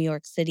in New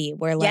York City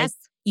where like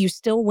you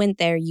still went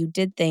there, you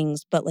did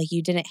things, but like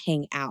you didn't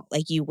hang out.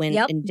 Like you went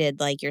and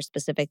did like your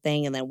specific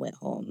thing and then went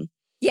home.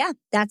 Yeah,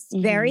 that's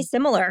very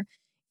similar.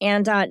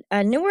 And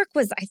Newark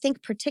was, I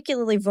think,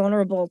 particularly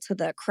vulnerable to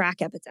the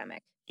crack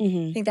epidemic.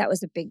 I think that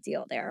was a big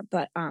deal there.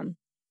 But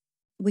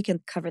we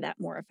can cover that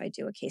more if I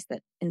do a case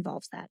that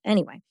involves that.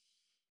 Anyway,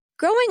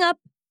 growing up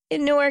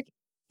in Newark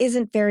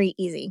isn't very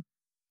easy,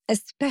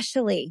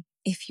 especially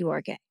if you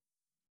are gay.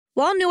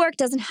 While Newark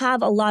doesn't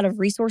have a lot of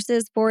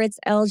resources for its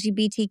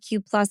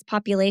LGBTQ plus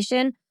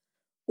population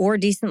or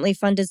decently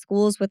funded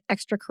schools with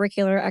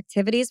extracurricular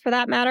activities for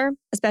that matter,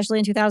 especially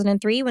in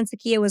 2003 when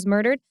Sakia was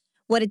murdered,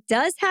 what it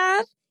does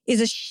have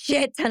is a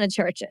shit ton of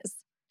churches.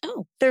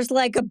 Oh. There's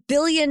like 1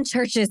 billion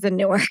churches in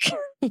Newark.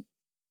 And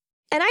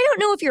I don't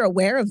know if you're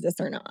aware of this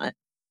or not,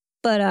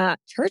 but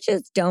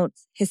churches don't,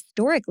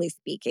 historically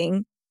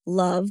speaking,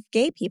 love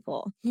gay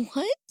people.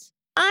 What?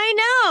 I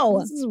know.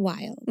 This is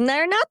wild.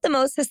 They're not the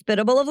most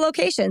hospitable of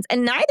locations,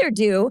 and neither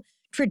do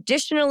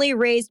traditionally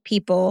raised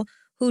people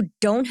who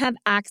don't have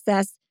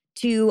access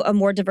to a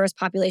more diverse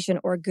population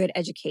or good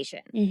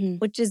education,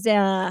 which is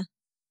a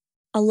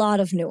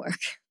lot of Newark.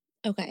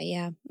 Okay,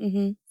 yeah.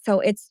 So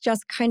it's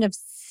just kind of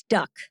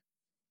stuck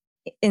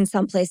in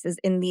some places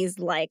in these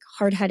like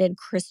hard-headed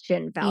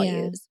Christian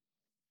values.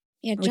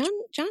 Yeah,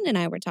 John and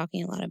I were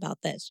talking a lot about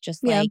this,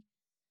 just like,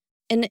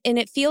 and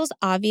it feels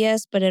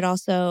obvious, but it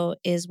also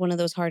is one of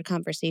those hard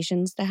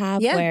conversations to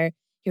have where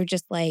you're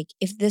just like,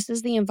 if this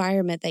is the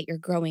environment that you're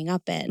growing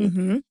up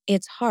in,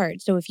 it's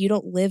hard. So if you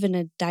don't live in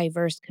a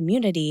diverse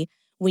community,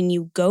 when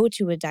you go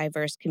to a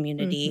diverse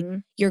community,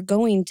 you're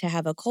going to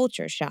have a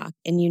culture shock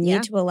and you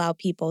need to allow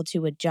people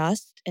to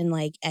adjust and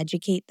like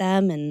educate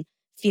them and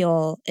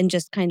feel and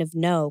just kind of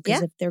know.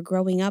 Because if they're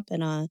growing up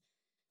in a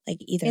like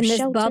either in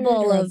this bubble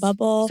or a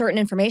bubble, certain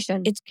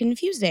information, it's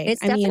confusing.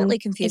 It's definitely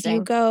confusing. If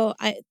you go,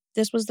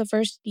 this was the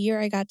first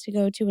year I got to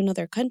go to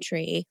another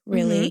country,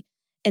 really.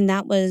 And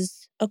that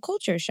was a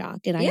culture shock.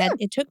 And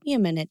it took me a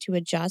minute to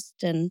adjust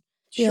and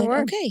be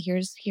like, okay,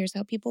 here's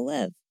how people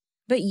live.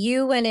 But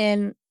you went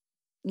in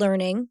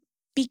learning.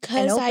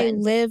 Because I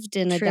lived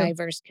in a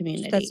diverse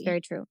community. That's very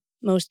true.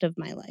 most of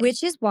my life.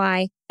 Which is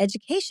why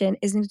education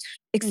is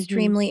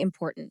extremely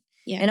important.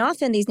 Yeah. And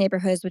often these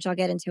neighborhoods, which I'll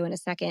get into in a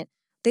second,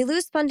 they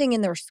lose funding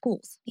in their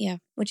schools. Yeah.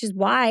 Which is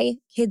why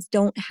kids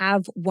don't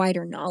have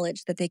wider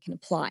knowledge that they can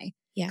apply.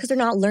 Yeah. Because they're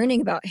not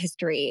learning about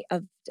history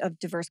of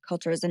diverse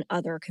cultures and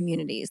other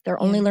communities.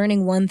 They're only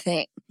learning one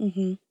thing,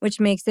 which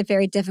makes it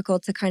very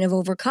difficult to kind of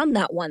overcome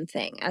that one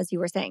thing, as you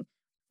were saying.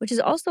 Which is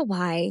also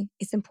why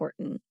it's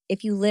important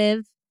if you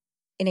live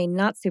in a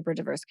not super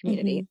diverse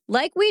community,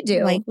 like we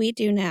do. Like we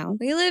do now.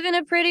 We live in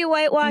a pretty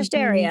whitewashed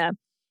area.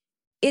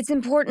 It's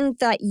important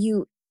that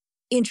you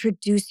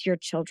introduce your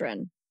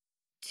children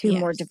to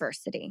more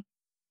diversity.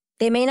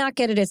 They may not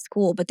get it at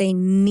school, but they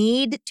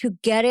need to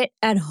get it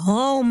at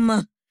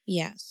home.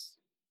 Yes.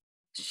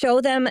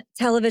 Show them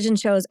television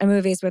shows and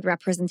movies with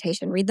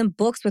representation. Read them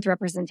books with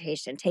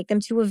representation. Take them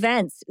to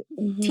events.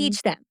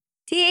 Teach them.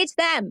 Teach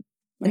them.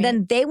 Right. And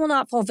then they will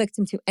not fall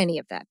victim to any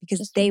of that because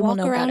just they will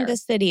know better. Walk around the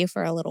city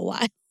for a little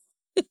while.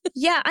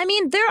 Yeah, I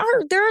mean, there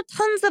are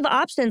tons of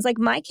options. Like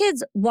my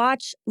kids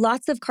watch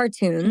lots of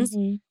cartoons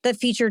that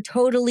feature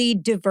totally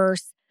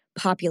diverse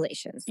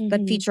populations,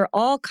 that feature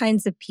all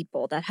kinds of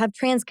people, that have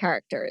trans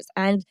characters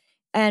and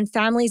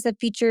families that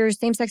feature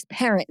same-sex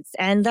parents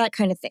and that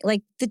kind of thing.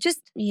 Like just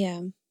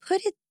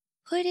put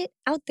it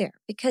out there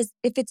because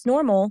if it's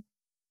normal,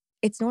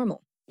 it's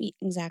normal.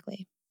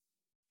 Exactly.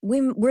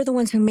 We're the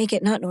ones who make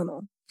it not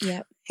normal.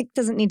 Yeah. It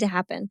doesn't need to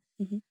happen.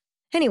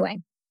 Anyway,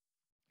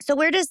 so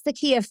where does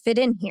Sakia fit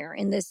in here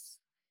in this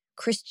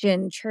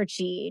Christian,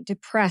 churchy,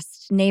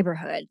 depressed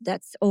neighborhood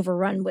that's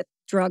overrun with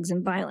drugs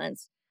and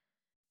violence?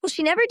 Well,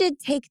 she never did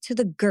take to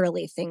the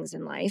girly things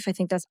in life. I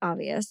think that's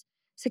obvious.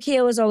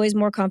 Sakia was always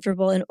more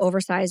comfortable in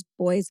oversized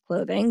boys'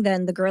 clothing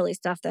than the girly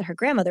stuff that her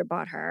grandmother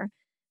bought her.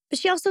 But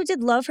she also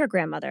did love her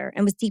grandmother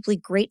and was deeply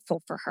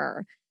grateful for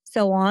her.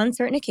 So on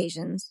certain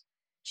occasions,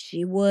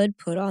 she would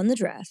put on the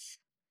dress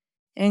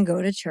and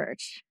go to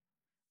church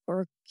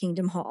or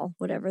Kingdom Hall,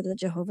 whatever the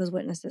Jehovah's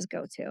Witnesses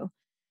go to.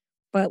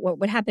 But what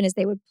would happen is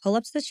they would pull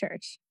up to the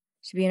church.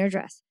 She'd be in her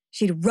dress.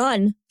 She'd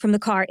run from the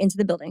car into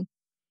the building,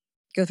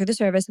 go through the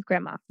service with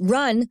grandma,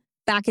 run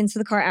back into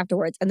the car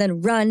afterwards, and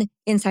then run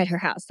inside her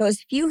house. So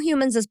as few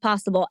humans as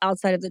possible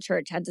outside of the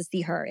church had to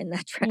see her in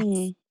that dress.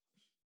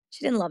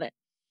 She didn't love it.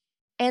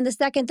 And the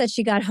second that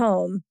she got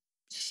home,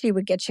 she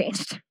would get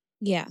changed.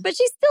 Yeah. But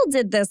she still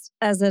did this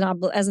as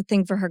a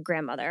thing for her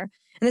grandmother.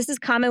 And this is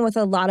common with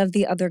a lot of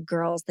the other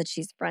girls that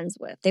she's friends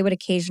with. They would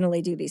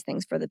occasionally do these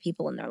things for the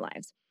people in their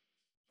lives.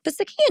 But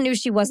Sakia knew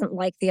she wasn't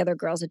like the other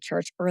girls at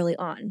church early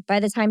on. By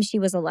the time she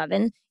was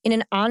 11, in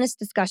an honest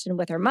discussion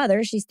with her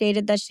mother, she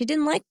stated that she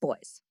didn't like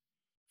boys.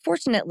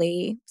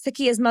 Fortunately,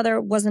 Sakia's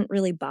mother wasn't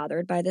really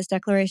bothered by this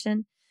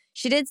declaration.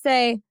 She did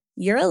say,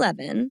 "You're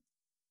 11.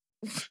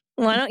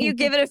 Why don't you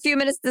give it a few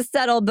minutes to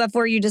settle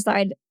before you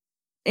decide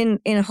in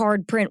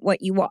hard print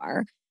what you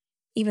are?"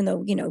 Even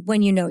though,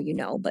 when you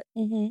know, but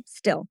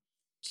still,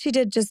 she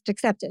did just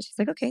accept it. She's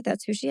like, okay,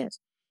 that's who she is.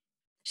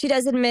 She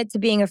does admit to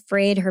being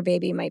afraid her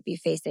baby might be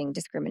facing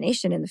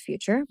discrimination in the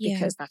future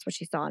because that's what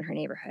she saw in her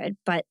neighborhood,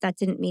 but that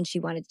didn't mean she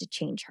wanted to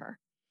change her.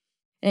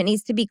 And it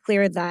needs to be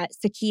clear that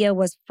Sakia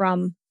was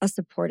from a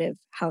supportive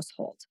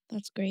household.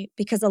 That's great.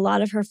 Because a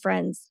lot of her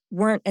friends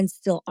weren't and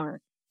still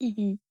aren't.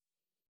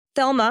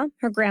 Thelma,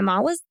 her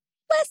grandma, was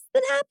less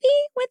than happy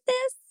with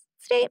this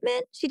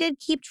statement. She did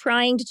keep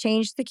trying to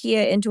change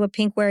Sakia into a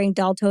pink-wearing,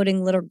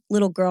 doll-toting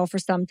little girl for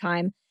some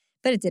time,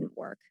 but it didn't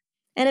work.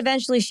 And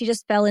eventually she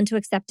just fell into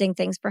accepting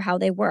things for how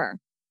they were.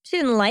 She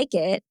didn't like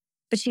it,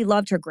 but she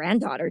loved her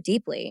granddaughter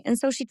deeply, and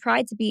so she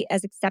tried to be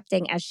as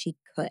accepting as she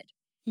could.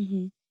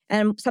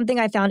 And something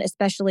I found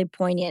especially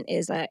poignant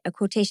is a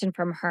quotation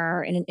from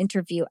her in an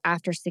interview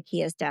after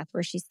Sakia's death,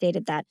 where she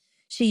stated that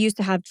she used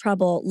to have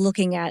trouble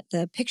looking at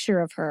the picture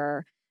of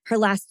her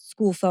last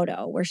school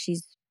photo, where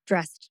she's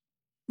dressed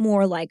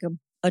more like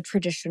a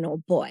traditional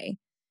boy.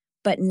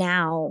 But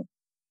now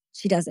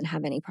she doesn't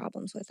have any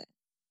problems with it.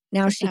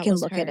 Now she can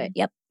look at it.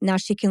 Yep. Now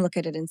she can look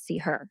at it and see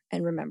her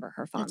and remember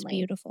her fondly. That's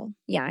beautiful.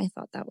 Yeah, I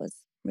thought that was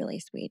really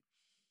sweet.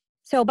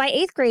 So by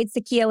 8th grade,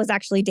 Sakia was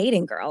actually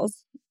dating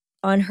girls.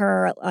 On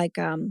her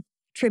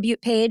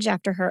tribute page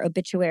after her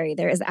obituary,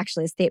 there is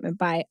actually a statement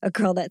by a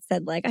girl that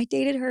said, I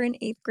dated her in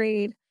 8th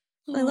grade.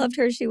 I loved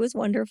her. She was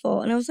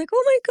wonderful. And I was like,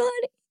 oh my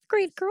God, 8th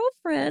grade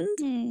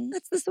girlfriend.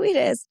 That's the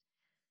sweetest.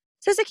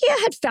 So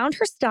Sakia had found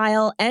her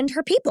style and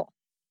her people.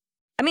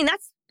 I mean,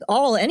 that's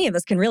all any of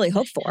us can really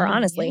hope for,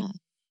 honestly. Yeah.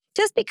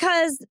 Just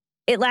because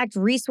it lacked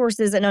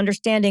resources and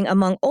understanding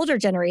among older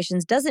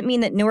generations doesn't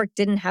mean that Newark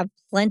didn't have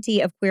plenty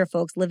of queer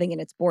folks living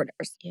in its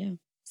borders. Yeah.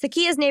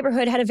 Sakia's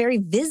neighborhood had a very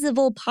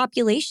visible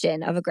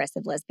population of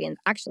aggressive lesbians,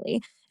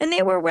 actually, and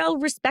they were well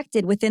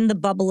respected within the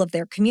bubble of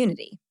their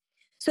community.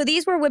 So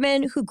these were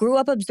women who grew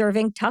up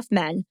observing tough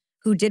men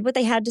who did what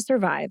they had to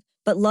survive,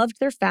 but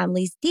loved their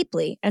families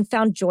deeply and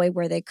found joy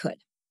where they could.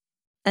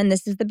 And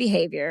this is the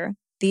behavior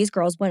these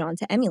girls went on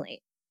to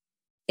emulate.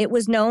 It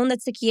was known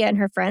that Sakia and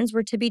her friends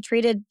were to be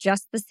treated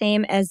just the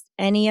same as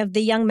any of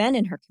the young men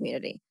in her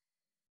community.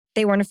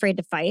 They weren't afraid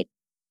to fight,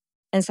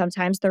 and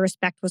sometimes the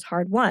respect was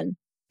hard won,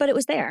 but it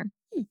was there.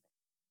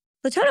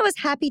 Latona was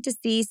happy to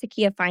see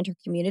Sakia find her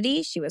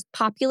community. She was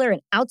popular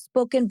and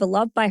outspoken,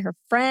 beloved by her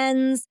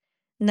friends.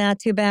 Not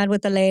too bad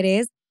with the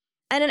ladies.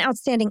 And an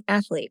outstanding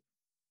athlete.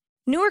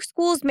 Newark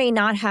schools may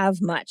not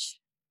have much.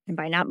 And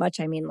by not much,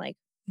 I mean like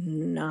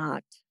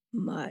not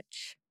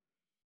much.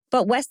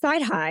 But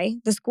Westside High,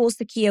 the school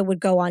Sakia would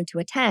go on to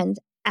attend,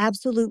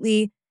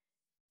 absolutely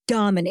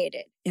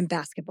dominated in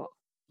basketball.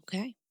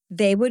 Okay.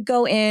 They would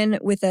go in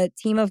with a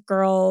team of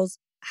girls,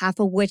 half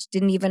of which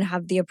didn't even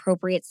have the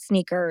appropriate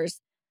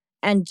sneakers,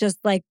 and just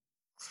like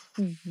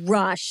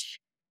crush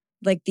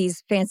like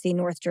these fancy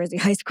North Jersey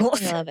high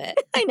schools. I love it.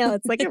 I know,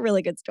 it's like a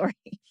really good story.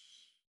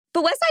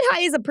 But Westside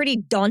High is a pretty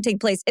daunting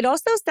place. It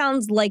also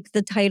sounds like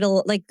the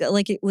title, like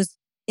it was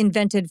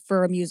invented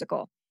for a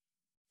musical.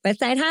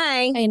 Westside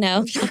High. I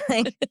know.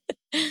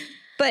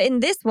 But in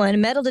this one,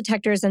 metal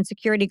detectors and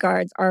security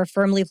guards are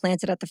firmly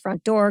planted at the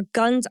front door.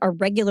 Guns are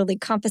regularly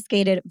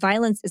confiscated.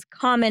 Violence is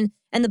common,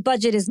 and the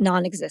budget is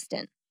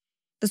non-existent.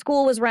 The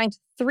school was ranked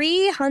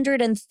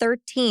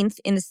 313th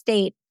in the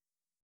state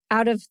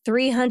out of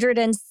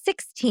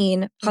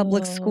 316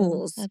 public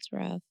schools. That's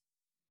rough.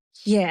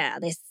 Yeah,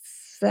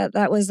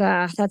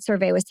 that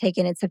survey was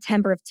taken in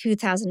September of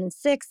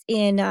 2006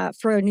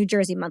 for New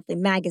Jersey Monthly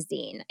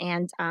Magazine.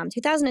 And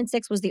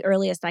 2006 was the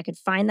earliest I could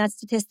find that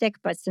statistic.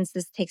 But since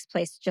this takes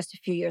place just a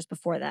few years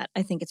before that,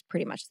 I think it's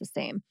pretty much the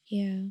same.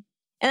 Yeah. And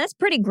that's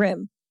pretty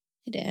grim.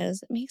 It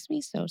is. It makes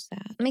me so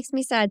sad. It makes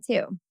me sad,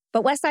 too.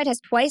 But Westside has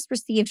twice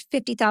received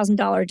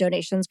 $50,000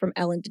 donations from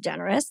Ellen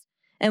DeGeneres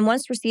and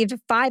once received a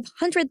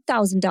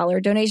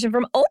 $500,000 donation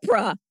from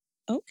Oprah.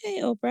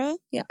 Okay, Oprah.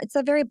 Yeah, it's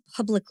a very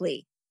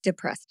publicly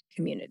depressed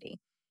community.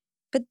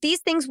 But these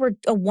things were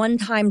a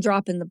one-time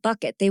drop in the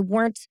bucket. They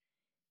weren't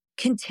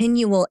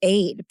continual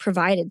aid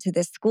provided to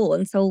this school.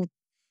 And so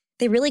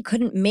they really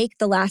couldn't make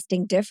the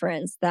lasting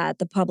difference that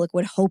the public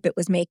would hope it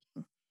was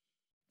making.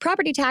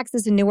 Property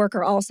taxes in Newark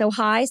are also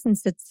high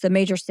since it's a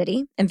major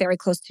city and very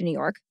close to New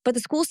York, but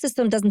the school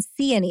system doesn't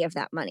see any of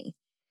that money.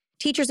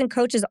 Teachers and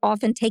coaches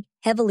often take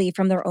heavily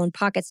from their own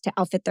pockets to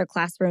outfit their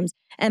classrooms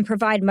and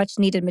provide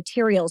much-needed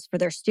materials for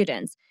their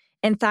students.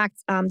 In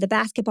fact, the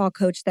basketball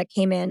coach that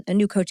came in, a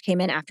new coach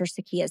came in after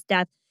Sakia's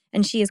death,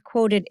 and she is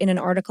quoted in an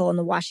article in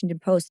the Washington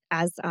Post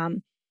as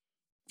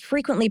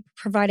frequently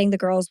providing the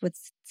girls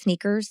with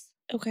sneakers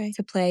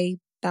to play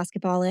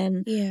basketball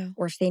in,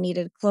 or if they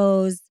needed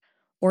clothes,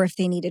 or if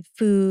they needed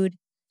food.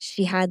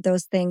 She had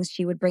those things.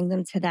 She would bring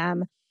them to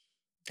them.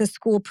 The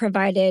school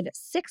provided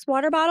 6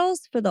 water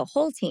bottles for the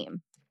whole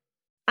team.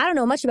 I don't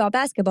know much about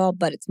basketball,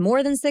 but it's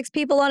more than 6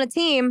 people on a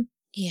team.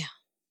 Yeah.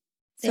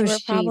 They were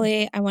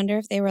probably, I wonder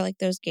if they were like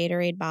those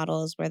Gatorade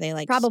bottles where they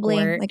like probably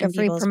squirt like a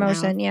free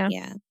promotion, mouth.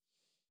 Yeah.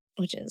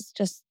 Which is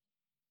just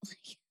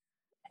like,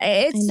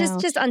 it's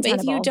just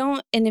untenable.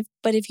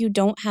 But if you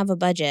don't have a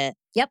budget,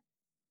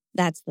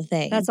 that's the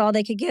thing. That's all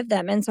they could give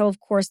them. And so of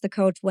course the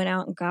coach went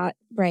out and got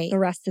the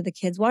rest of the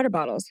kids water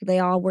bottles. So they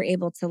all were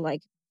able to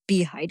like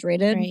be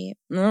hydrated. Right.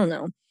 I don't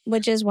know.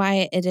 Which is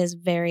why it is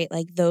very,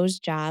 like, those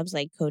jobs,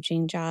 like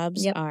coaching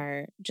jobs,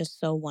 are just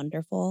so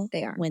wonderful.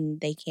 They are. When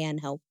they can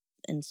help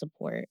and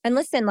support. And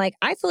listen, like,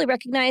 I fully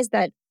recognize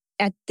that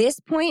at this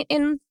point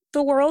in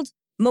the world,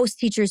 most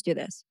teachers do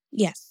this.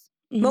 Yes.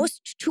 Mm-hmm.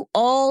 Most to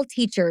all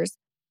teachers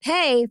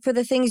pay for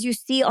the things you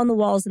see on the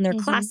walls in their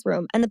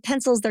classroom and the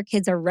pencils their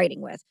kids are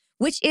writing with,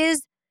 which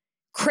is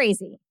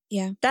crazy.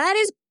 Yeah. That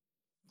is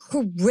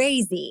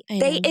crazy.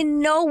 They in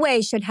no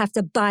way should have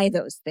to buy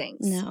those things.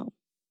 No.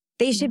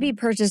 They should be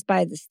purchased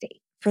by the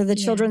state for the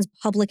children's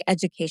public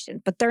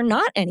education, but they're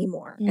not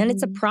anymore. And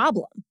it's a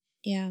problem.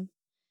 Yeah.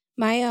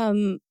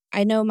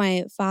 I know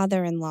my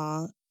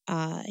father-in-law,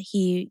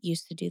 he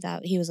used to do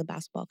that. He was a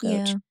basketball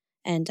coach. Yeah.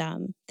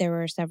 And there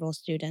were several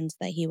students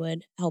that he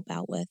would help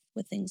out with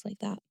things like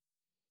that.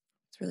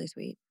 It's really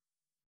sweet.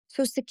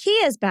 So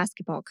Sakia's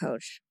basketball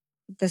coach,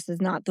 this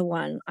is not the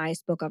one I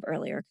spoke of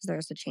earlier because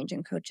there's a change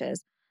in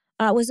coaches,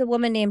 was a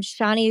woman named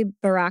Shani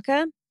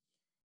Baraka.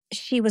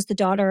 She was the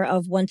daughter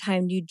of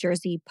one-time New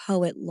Jersey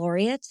poet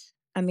laureate,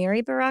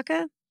 Amiri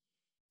Baraka.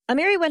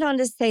 Amiri went on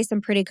to say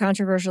some pretty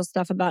controversial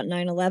stuff about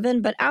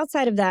 9/11, but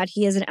outside of that,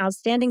 he is an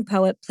outstanding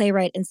poet,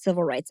 playwright, and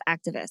civil rights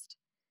activist.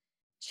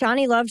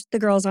 Shani loved the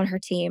girls on her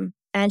team,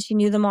 and she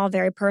knew them all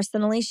very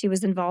personally. She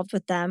was involved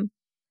with them.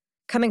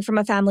 Coming from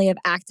a family of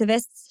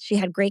activists, she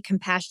had great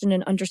compassion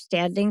and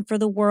understanding for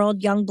the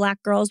world young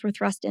Black girls were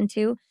thrust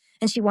into,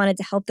 and she wanted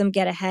to help them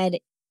get ahead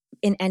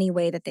in any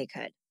way that they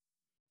could.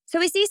 So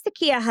we see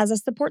Sakia has a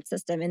support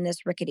system in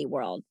this rickety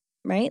world,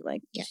 right?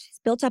 Like, she's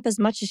built up as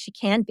much as she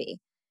can be.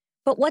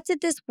 But what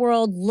did this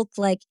world look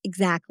like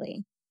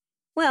exactly?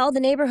 Well, the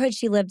neighborhood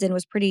she lived in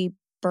was pretty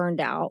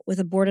burned out, with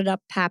a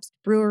boarded-up Pabst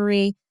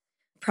brewery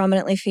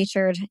prominently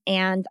featured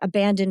and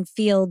abandoned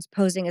fields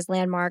posing as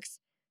landmarks.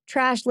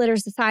 Trash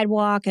litters the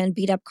sidewalk and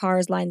beat-up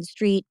cars line the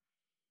street.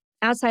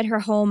 Outside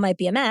her home might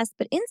be a mess,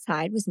 but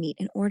inside was neat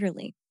and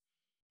orderly.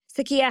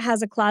 Sakia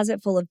has a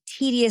closet full of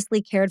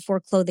tediously cared-for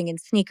clothing and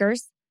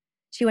sneakers.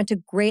 She went to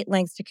great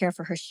lengths to care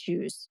for her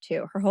shoes,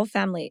 too. Her whole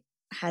family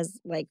has,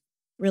 like,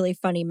 really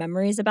funny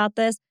memories about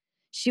this.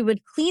 She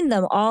would clean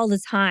them all the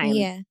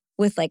time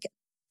with like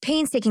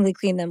painstakingly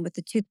clean them with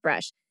the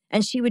toothbrush.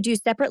 And she would do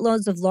separate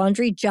loads of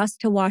laundry just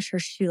to wash her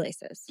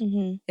shoelaces.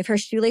 If her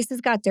shoelaces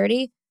got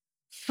dirty,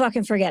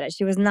 fucking forget it.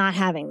 She was not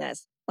having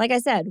this. Like I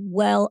said,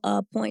 well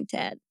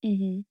appointed.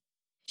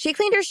 She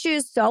cleaned her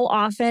shoes so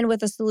often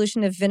with a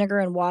solution of vinegar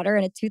and water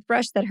and a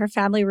toothbrush that her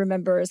family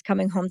remembers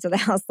coming home to the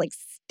house like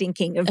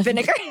stinking of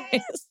vinegar.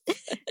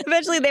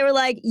 Eventually they were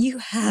like, you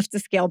have to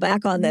scale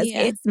back on this.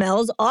 It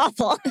smells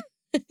awful.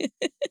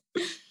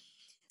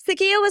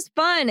 Sakia was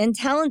fun and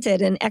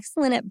talented and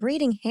excellent at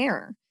braiding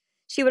hair.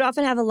 She would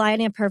often have a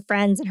line of her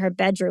friends in her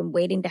bedroom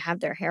waiting to have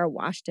their hair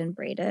washed and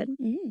braided.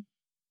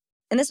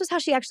 And this was how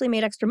she actually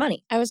made extra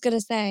money. I was going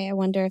to say, I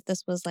wonder if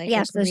this was like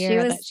a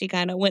career that she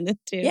kind of went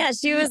into. Yeah,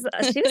 she was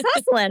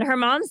hustling. Her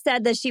mom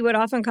said that she would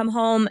often come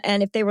home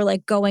and if they were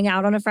like going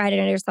out on a Friday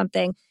night or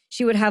something,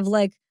 she would have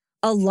like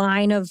a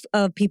line of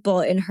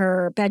people in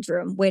her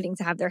bedroom waiting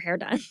to have their hair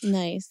done.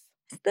 Nice.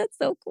 That's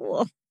so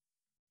cool.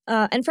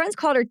 And friends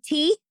called her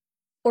T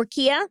or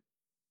Kia.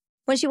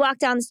 When she walked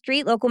down the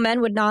street, local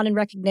men would nod in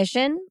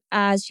recognition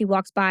as she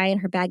walks by in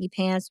her baggy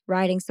pants,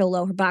 riding so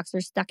low her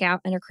boxers stuck out,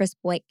 and her crisp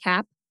white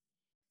cap.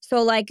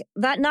 So like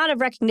that nod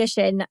of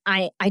recognition,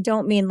 I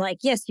don't mean like,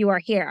 yes, you are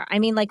here. I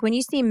mean like when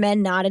you see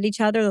men nod at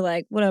each other,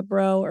 like, what up,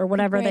 bro, or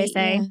whatever they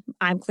say. Yeah.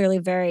 I'm clearly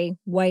very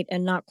white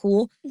and not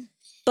cool.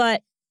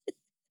 But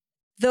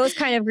those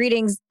kind of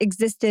greetings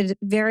existed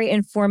very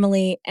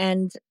informally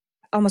and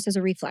almost as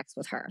a reflex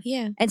with her.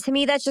 Yeah. And to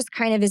me, that just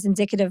kind of is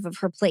indicative of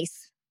her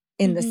place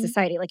in this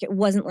society. Like it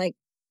wasn't like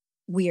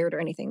weird or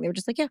anything. They were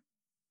just like, yeah,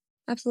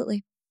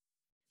 absolutely.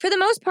 For the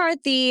most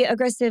part, the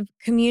aggressive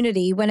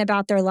community went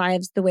about their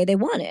lives the way they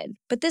wanted.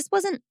 But this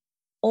wasn't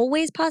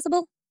always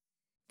possible.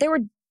 There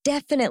were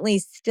definitely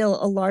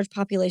still a large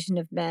population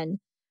of men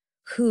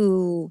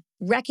who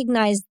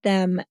recognized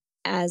them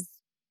as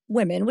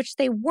women, which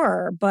they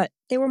were, but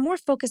they were more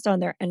focused on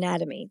their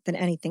anatomy than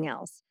anything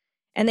else.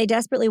 And they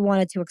desperately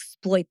wanted to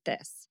exploit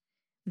this.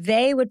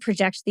 They would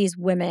project these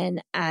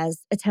women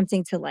as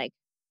attempting to like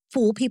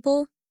fool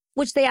people,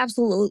 which they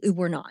absolutely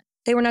were not.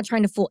 They were not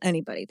trying to fool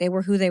anybody. They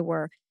were who they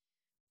were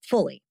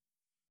fully.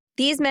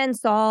 These men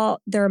saw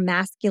their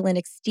masculine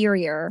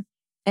exterior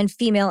and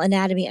female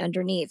anatomy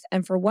underneath.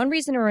 And for one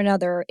reason or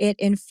another, it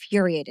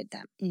infuriated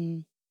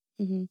them.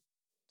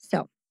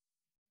 So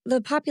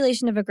the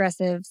population of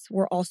aggressives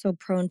were also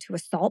prone to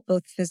assault,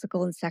 both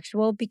physical and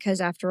sexual, because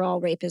after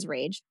all, rape is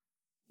rage.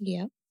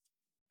 Yeah.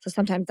 So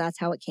sometimes that's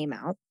how it came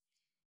out.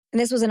 And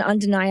this was an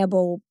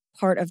undeniable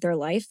part of their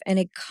life and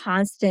a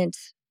constant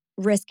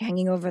risk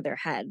hanging over their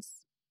heads.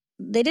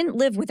 They didn't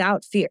live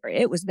without fear.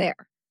 It was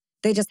there.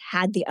 They just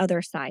had the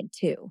other side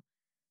too.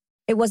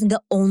 It wasn't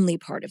the only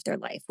part of their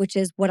life, which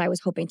is what I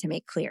was hoping to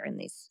make clear in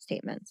these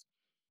statements.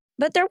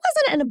 But there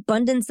wasn't an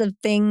abundance of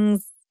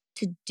things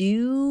to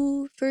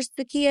do for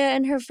Sakia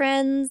and her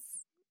friends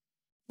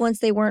once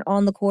they weren't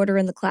on the court or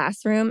in the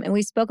classroom. And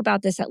we spoke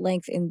about this at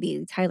length in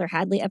the Tyler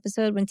Hadley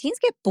episode. When teens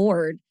get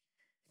bored,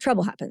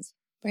 trouble happens.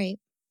 Right.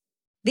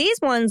 These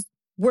ones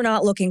were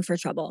not looking for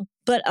trouble,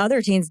 but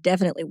other teens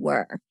definitely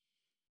were.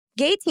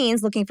 Gay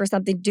teens looking for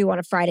something to do on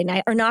a Friday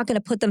night are not going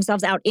to put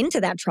themselves out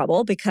into that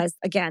trouble because,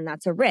 again,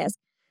 that's a risk.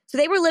 So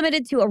they were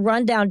limited to a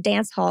rundown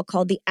dance hall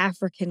called the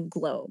African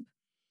Globe.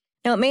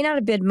 Now, it may not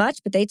have been much,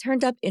 but they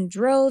turned up in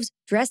droves,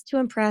 dressed to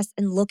impress,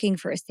 and looking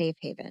for a safe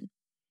haven.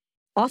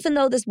 Often,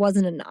 though, this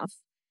wasn't enough,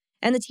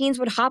 and the teens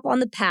would hop on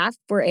the path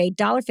for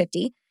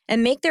 $1.50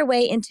 and make their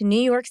way into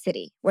New York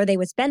City, where they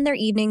would spend their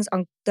evenings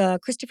on the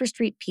Christopher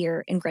Street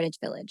Pier in Greenwich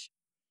Village.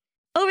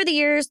 Over the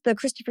years, the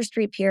Christopher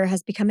Street Pier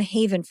has become a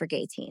haven for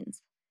gay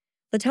teens.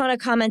 Latona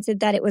commented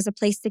that it was a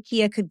place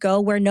Sakia could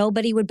go where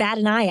nobody would bat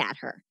an eye at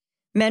her.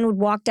 Men would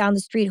walk down the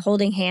street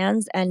holding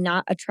hands and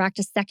not attract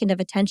a second of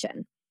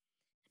attention.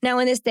 Now,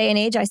 in this day and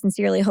age, I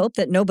sincerely hope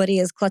that nobody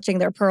is clutching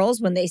their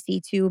pearls when they see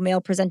two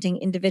male-presenting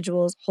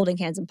individuals holding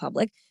hands in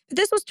public. But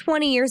this was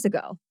 20 years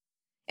ago.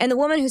 And the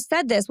woman who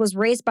said this was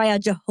raised by a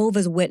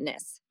Jehovah's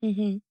Witness.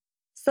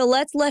 So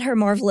let's let her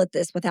marvel at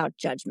this without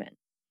judgment.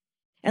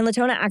 And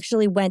Latona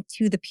actually went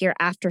to the pier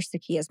after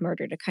Sakia's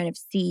murder to kind of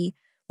see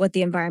what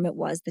the environment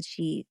was that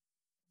she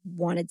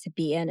wanted to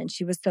be in. And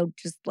she was so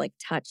just like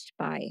touched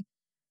by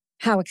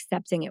how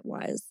accepting it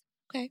was.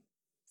 Okay.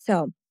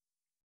 So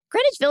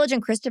Greenwich Village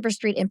and Christopher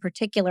Street in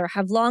particular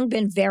have long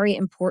been very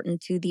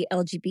important to the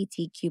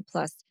LGBTQ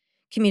plus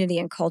community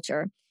and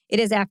culture.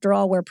 It is, after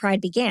all, where Pride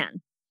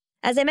began.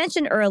 As I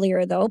mentioned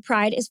earlier, though,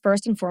 Pride is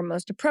first and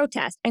foremost a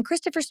protest, and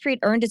Christopher Street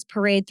earned its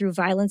parade through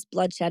violence,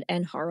 bloodshed,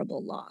 and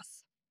horrible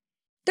loss.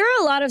 There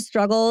are a lot of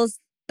struggles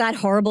that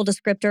horrible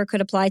descriptor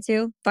could apply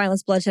to,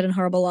 violence, bloodshed, and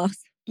horrible loss.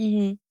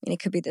 And it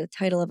could be the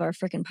title of our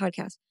frickin'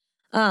 podcast.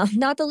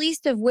 Not the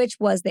least of which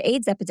was the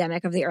AIDS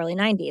epidemic of the early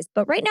 90s.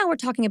 But right now we're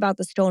talking about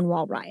the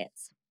Stonewall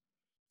riots.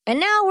 And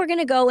now we're going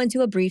to go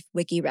into a brief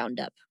wiki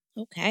roundup.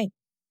 Okay.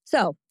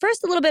 So,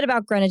 first, a little bit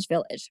about Greenwich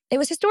Village. It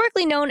was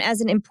historically known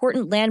as an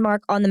important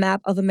landmark on the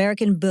map of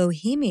American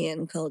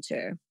bohemian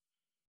culture.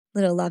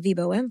 Little La Vie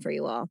Boheme for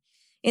you all.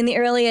 In the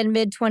early and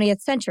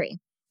mid-20th century.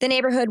 The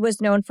neighborhood was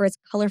known for its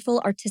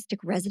colorful artistic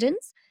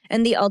residents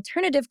and the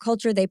alternative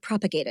culture they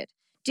propagated.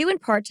 Due in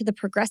part to the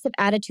progressive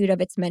attitude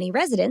of its many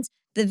residents,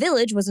 the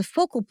village was a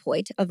focal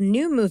point of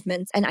new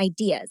movements and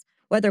ideas,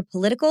 whether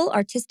political,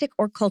 artistic,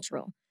 or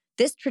cultural.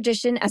 This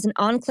tradition as an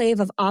enclave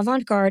of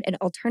avant-garde and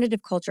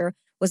alternative culture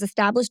was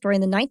established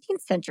during the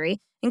 19th century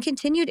and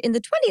continued in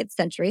the 20th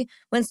century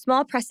when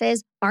small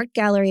presses, art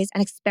galleries,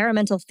 and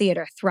experimental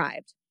theater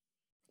thrived.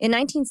 In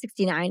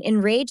 1969,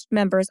 enraged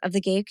members of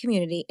the gay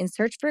community in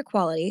search for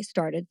equality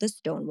started the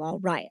Stonewall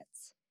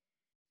Riots.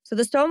 So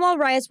the Stonewall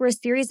Riots were a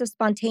series of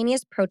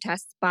spontaneous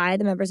protests by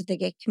the members of the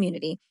gay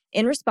community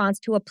in response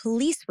to a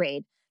police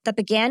raid that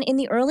began in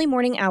the early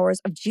morning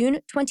hours of June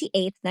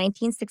 28,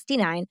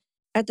 1969,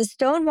 at the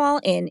Stonewall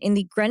Inn in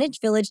the Greenwich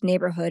Village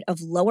neighborhood of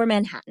Lower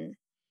Manhattan.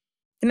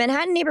 The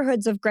Manhattan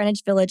neighborhoods of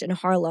Greenwich Village and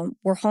Harlem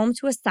were home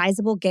to a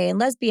sizable gay and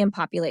lesbian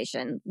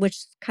population,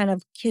 which kind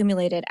of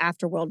accumulated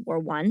after World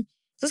War I.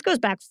 So this goes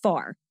back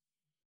far.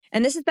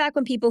 And this is back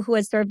when people who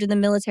had served in the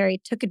military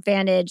took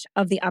advantage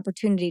of the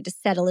opportunity to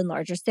settle in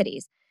larger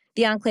cities.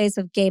 The enclaves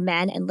of gay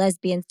men and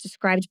lesbians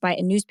described by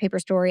a newspaper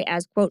story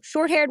as, quote,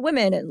 short-haired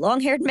women and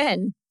long-haired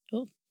men.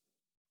 Oh,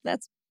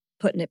 that's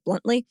putting it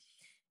bluntly.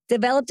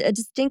 Developed a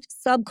distinct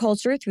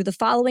subculture through the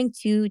following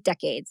 2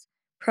 decades.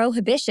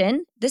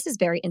 Prohibition, this is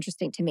very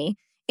interesting to me,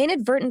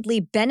 inadvertently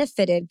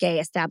benefited gay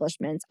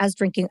establishments as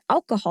drinking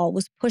alcohol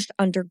was pushed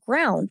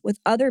underground with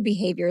other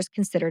behaviors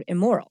considered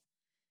immoral.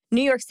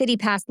 New York City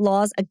passed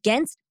laws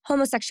against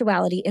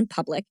homosexuality in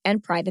public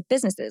and private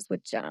businesses,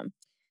 which is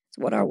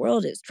what our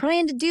world is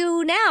trying to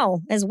do now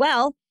as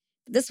well.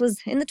 This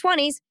was in the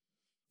 20s.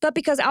 But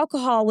because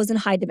alcohol was in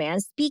high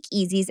demand,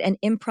 speakeasies and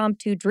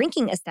impromptu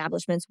drinking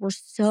establishments were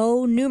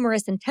so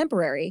numerous and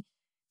temporary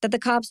that the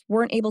cops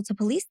weren't able to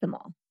police them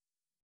all.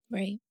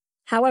 Right.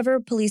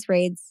 However, police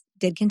raids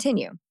did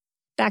continue.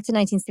 Back to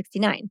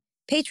 1969,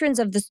 patrons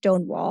of the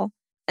Stonewall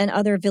and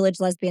other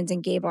village lesbians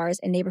and gay bars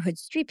and neighborhood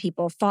street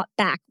people fought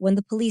back when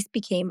the police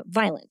became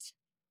violent.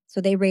 So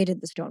they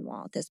raided the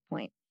Stonewall at this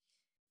point.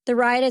 The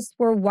riots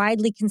were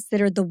widely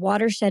considered the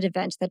watershed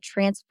event that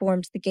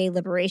transformed the gay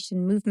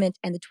liberation movement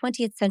and the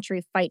 20th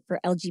century fight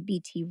for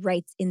LGBT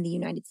rights in the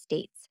United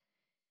States.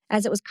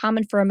 As it was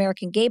common for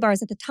American gay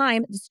bars at the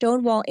time, the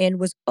Stonewall Inn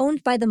was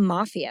owned by the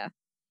mafia,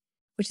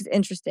 which is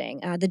interesting.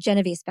 The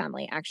Genovese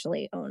family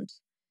actually owned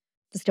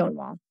the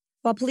Stonewall.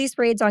 While police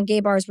raids on gay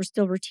bars were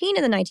still routine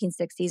in the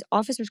 1960s,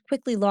 officers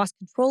quickly lost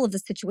control of the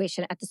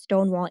situation at the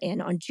Stonewall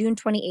Inn on June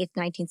 28,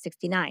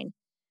 1969.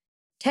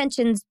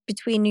 Tensions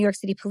between New York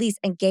City police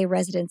and gay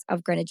residents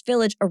of Greenwich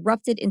Village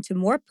erupted into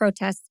more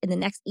protests in the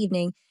next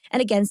evening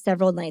and again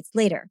several nights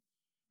later.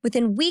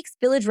 Within weeks,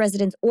 village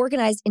residents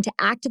organized into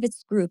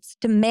activist groups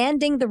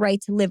demanding the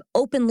right to live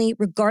openly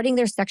regarding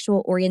their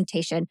sexual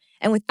orientation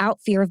and without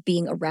fear of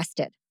being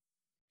arrested.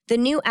 The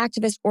new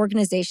activist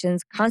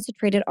organizations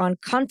concentrated on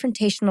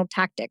confrontational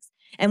tactics,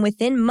 and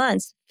within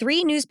months,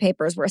 3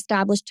 newspapers were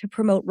established to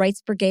promote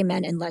rights for gay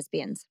men and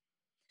lesbians.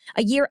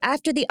 A year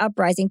after the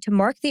uprising, to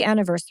mark the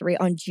anniversary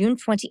on June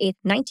 28,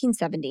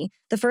 1970,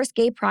 the first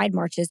gay pride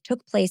marches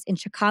took place in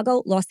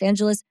Chicago, Los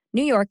Angeles,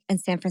 New York, and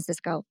San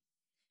Francisco.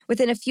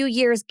 Within a few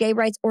years, gay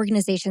rights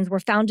organizations were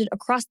founded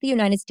across the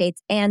United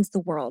States and the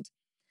world.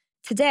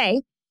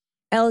 Today,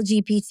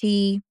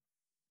 LGBT,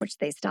 which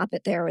they stop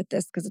it there with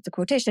this because it's a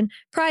quotation,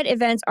 pride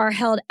events are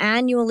held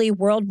annually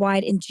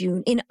worldwide in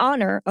June in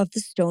honor of the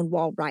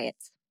Stonewall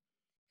Riots.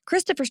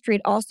 Christopher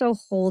Street also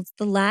holds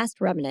the last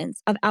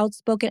remnants of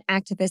outspoken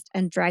activist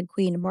and drag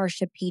queen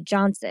Marsha P.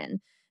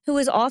 Johnson, who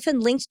is often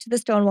linked to the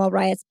Stonewall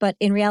Riots, but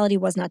in reality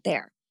was not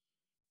there.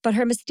 But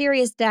her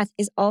mysterious death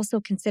is also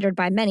considered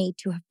by many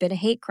to have been a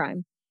hate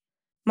crime.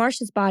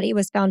 Marsha's body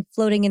was found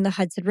floating in the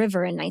Hudson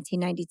River in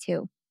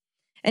 1992.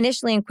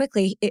 Initially and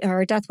quickly,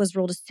 her death was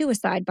ruled a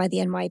suicide by the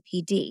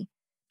NYPD,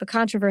 but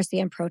controversy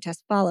and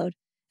protest followed,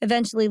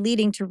 eventually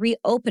leading to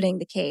reopening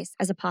the case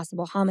as a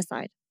possible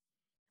homicide.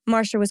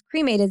 Marsha was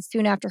cremated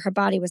soon after her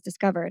body was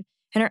discovered,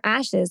 and her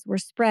ashes were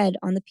spread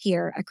on the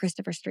pier at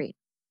Christopher Street,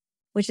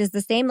 which is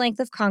the same length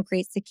of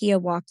concrete Sakia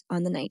walked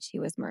on the night she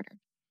was murdered.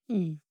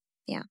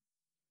 Yeah.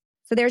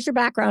 So there's your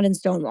background in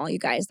Stonewall, you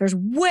guys. There's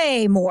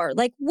way more,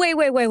 like way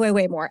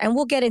more. And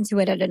we'll get into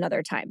it at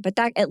another time, but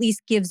that at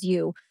least gives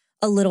you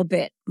a little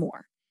bit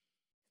more.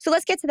 So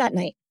let's get to that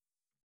night.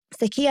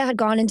 Sakia had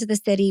gone into the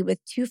city with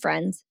 2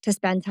 friends to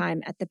spend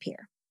time at the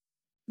pier.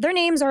 Their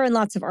names are in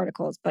lots of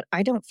articles, but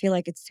I don't feel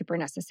like it's super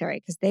necessary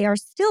because they are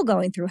still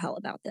going through hell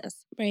about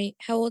this. Right.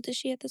 How old is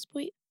she at this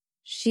point?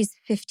 She's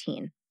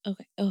 15.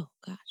 Okay. Oh,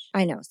 gosh.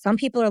 I know. Some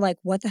people are like,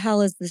 what the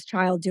hell is this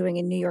child doing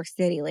in New York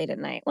City late at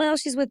night? Well,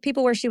 she's with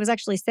people where she was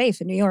actually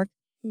safe in New York.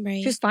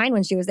 Right. She was fine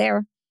when she was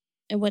there.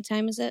 And what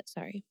time is it?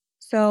 Sorry.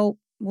 So,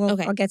 I'll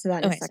get to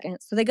that in a second. Sorry.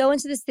 So they go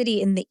into the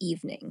city in the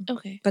evening.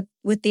 Okay. But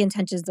with the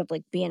intentions of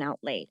like being out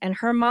late. And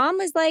her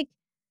mom is like,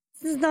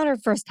 this is not her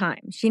first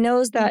time. She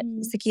knows that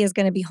Sakia is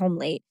going to be home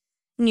late.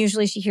 And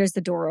usually she hears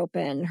the door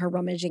open, her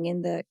rummaging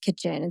in the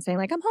kitchen and saying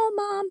like, I'm home,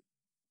 Mom.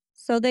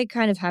 So they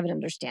kind of have an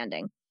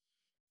understanding.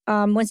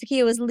 When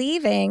Sakia was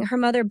leaving, her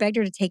mother begged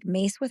her to take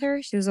mace with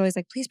her. She was always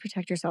like, please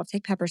protect yourself,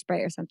 take pepper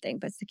spray or something.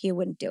 But Sakia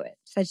wouldn't do it.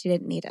 Said she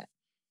didn't need it.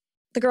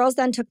 The girls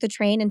then took the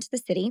train into the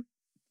city,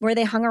 where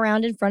they hung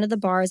around in front of the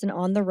bars and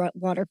on the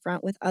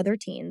waterfront with other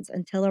teens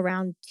until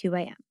around 2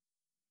 a.m.,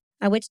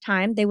 at which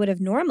time they would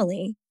have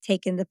normally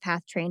taken the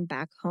PATH train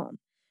back home.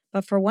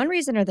 But for one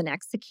reason or the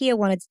next, Sakia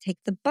wanted to take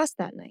the bus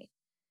that night.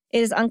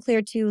 It is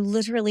unclear to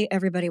literally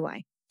everybody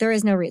why. There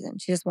is no reason.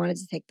 She just wanted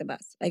to take the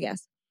bus, I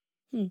guess.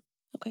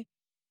 Okay.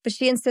 But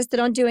she insisted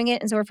on doing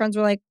it, and so her friends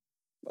were like,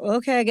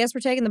 okay, I guess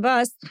we're taking the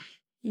bus.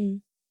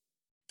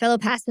 Fellow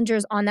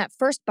passengers on that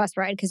first bus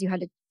ride, because you had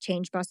to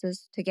change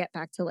buses to get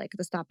back to like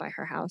the stop by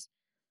her house.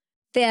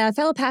 The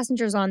fellow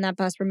passengers on that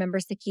bus remember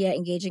Sakia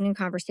engaging in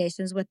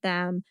conversations with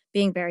them,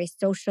 being very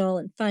social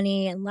and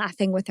funny and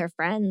laughing with her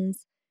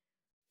friends.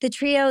 The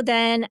trio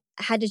then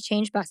had to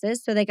change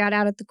buses, so they got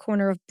out at the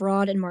corner of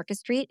Broad and Market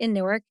Street in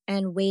Newark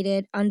and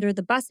waited under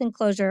the bus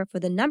enclosure for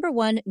the number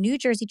 1 New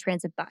Jersey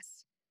Transit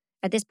bus.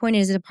 At this point, it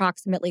is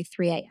approximately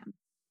 3 a.m.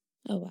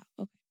 Oh, wow.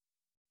 Okay.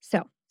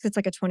 So it's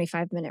like a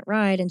 25-minute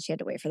ride, and she had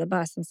to wait for the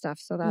bus and stuff,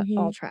 so that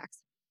all tracks.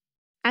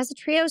 As the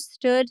trio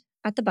stood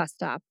at the bus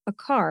stop, a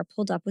car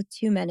pulled up with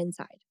 2 men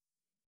inside.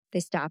 They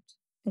stopped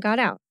and got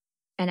out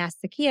and asked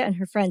Sakia and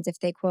her friends if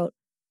they, quote,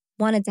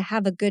 wanted to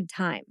have a good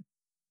time.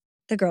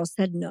 The girls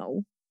said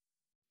no.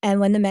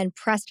 And when the men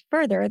pressed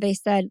further, they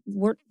said,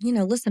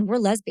 listen, we're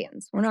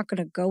lesbians. We're not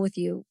going to go with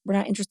you. We're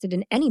not interested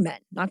in any men,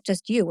 not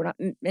just you. We're not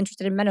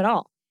interested in men at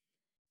all.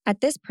 At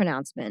this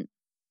pronouncement,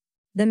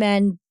 the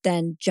men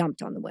then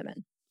jumped on the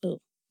women. Ooh.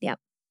 Yep.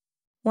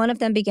 One of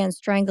them began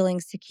strangling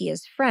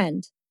Sakia's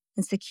friend,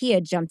 and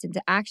Sakia jumped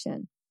into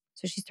action.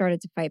 So she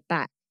started to fight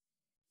back.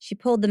 She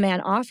pulled the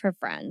man off her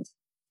friend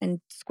and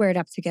squared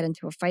up to get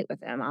into a fight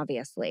with him,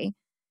 obviously.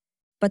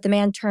 But the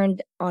man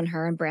turned on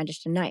her and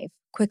brandished a knife,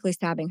 quickly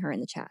stabbing her in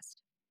the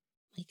chest.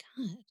 My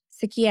God.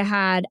 Sakia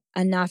had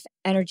enough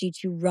energy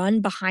to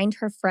run behind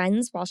her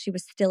friends while she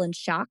was still in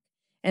shock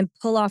and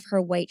pull off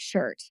her white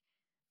shirt,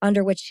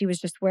 under which she was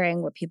just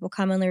wearing what people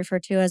commonly refer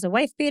to as a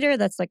wife beater.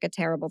 That's like a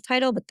terrible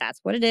title, but that's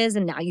what it is.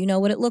 And now you know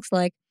what it looks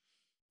like.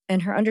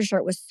 And her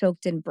undershirt was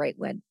soaked in bright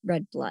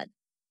red blood.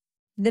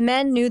 The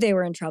men knew they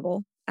were in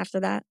trouble after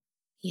that.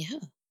 Yeah.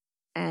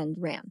 And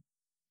ran.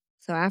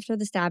 So after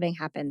the stabbing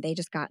happened, they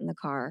just got in the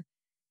car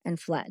and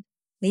fled,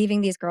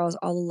 leaving these girls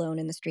all alone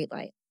in the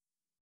streetlight.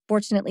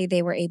 Fortunately,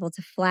 they were able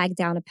to flag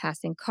down a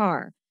passing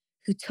car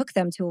who took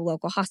them to a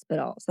local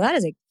hospital. So that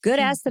is a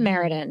good-ass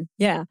Samaritan.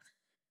 Yeah.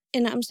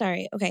 And I'm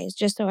sorry. Okay,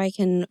 just so I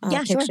can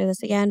picture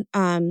this again.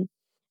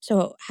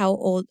 So how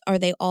old are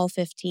they? All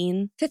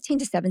 15? 15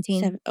 to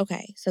 17.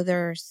 Okay, so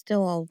they're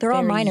still all they're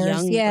all minors.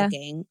 Young Yeah.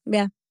 looking.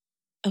 Yeah.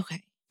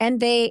 Okay.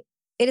 And it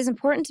is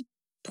important to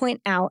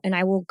point out, and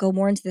I will go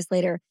more into this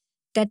later,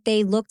 that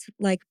they looked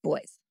like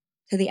boys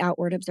to the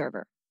outward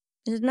observer.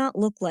 They did not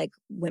look like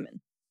women.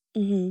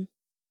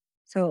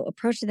 So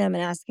approaching them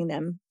and asking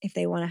them if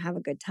they want to have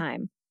a good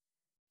time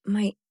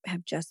might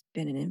have just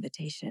been an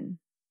invitation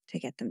to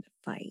get them to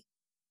fight.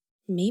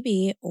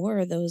 Maybe,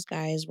 or those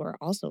guys were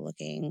also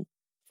looking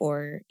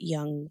for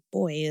young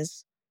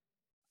boys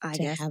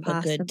to have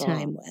a good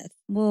time with.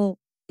 We'll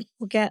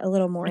get a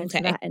little more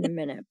into that in a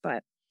minute,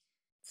 but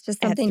it's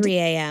just something at 3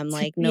 a.m.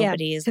 Like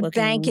nobody's to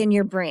looking. bank in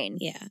your brain.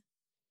 Yeah.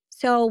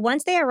 So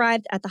once they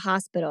arrived at the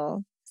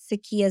hospital,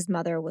 Sakia's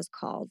mother was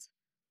called.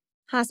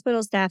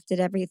 Hospital staff did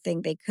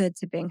everything they could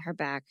to bring her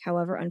back.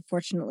 However,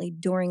 unfortunately,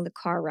 during the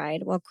car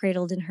ride, while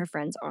cradled in her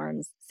friend's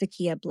arms,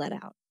 Sakia bled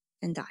out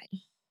and died.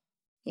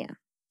 Yeah,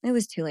 it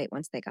was too late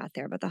once they got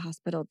there, but the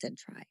hospital did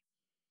try.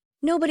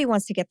 Nobody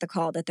wants to get the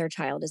call that their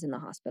child is in the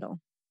hospital.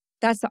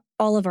 That's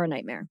all of our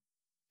nightmare.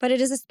 But it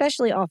is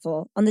especially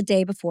awful on the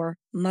day before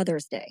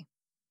Mother's Day.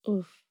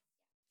 Oof.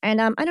 And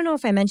I don't know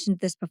if I mentioned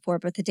this before,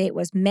 but the date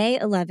was May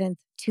 11th,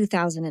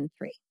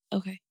 2003.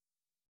 Okay.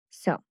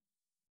 So,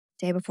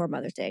 day before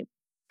Mother's Day.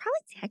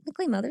 Probably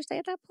technically Mother's Day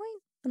at that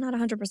point. I'm not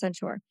 100%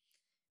 sure.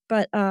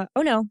 But,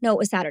 no, it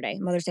was Saturday.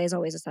 Mother's Day is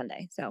always a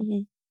Sunday. So,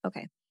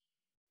 okay.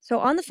 So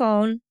on the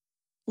phone,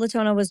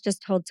 Latona was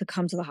just told to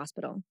come to the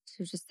hospital.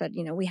 She just said,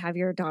 we have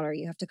your daughter.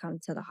 You have to come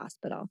to the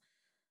hospital.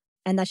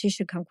 And that she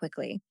should come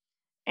quickly.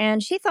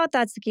 And she thought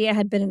that Sakia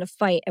had been in a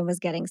fight and was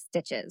getting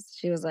stitches.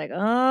 She was like,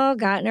 oh,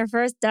 got in her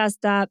first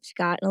dust up. She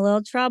got in a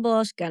little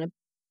trouble. She's gonna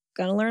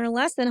learn a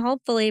lesson,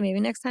 hopefully. Maybe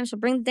next time she'll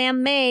bring the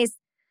damn mace.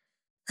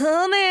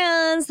 Oh,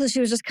 man. So she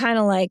was just kind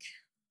of like,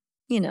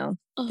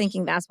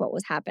 thinking that's what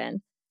was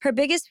happening. Her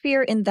biggest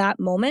fear in that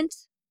moment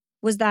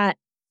was that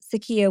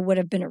Sakia would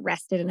have been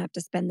arrested and have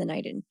to spend the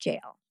night in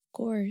jail. Of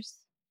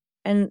course.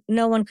 And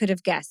no one could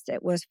have guessed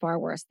it was far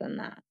worse than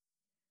that.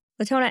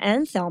 Latona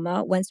and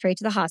Thelma went straight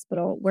to the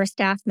hospital, where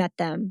staff met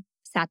them,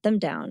 sat them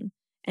down,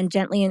 and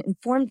gently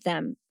informed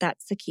them that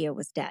Sakia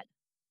was dead.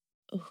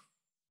 Ooh.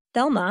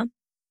 Thelma,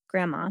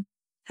 Grandma,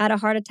 had a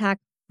heart attack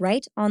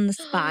right on the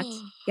spot.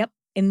 Yep,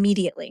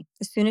 immediately.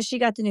 As soon as she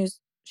got the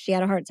news, she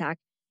had a heart attack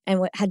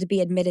and had to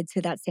be admitted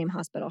to that same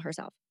hospital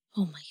herself.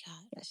 Oh, my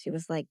God. Yeah, she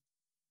was like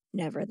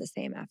never the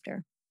same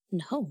after.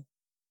 No.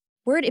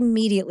 Word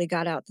immediately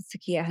got out that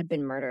Sakia had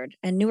been murdered,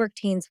 and Newark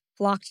teens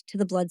flocked to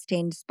the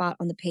bloodstained spot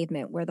on the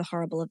pavement where the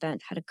horrible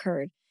event had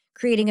occurred,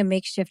 creating a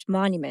makeshift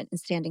monument and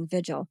standing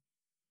vigil.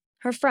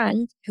 Her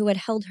friend, who had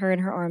held her in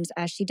her arms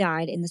as she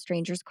died in the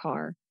stranger's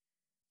car,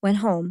 went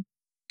home,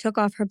 took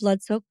off her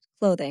blood-soaked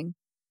clothing,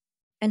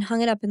 and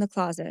hung it up in the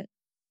closet,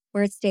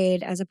 where it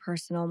stayed as a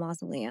personal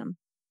mausoleum.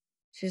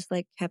 She just,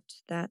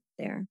 kept that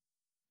there.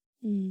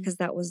 Because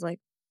that was,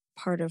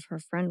 part of her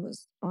friend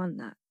was on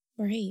that.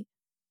 Right.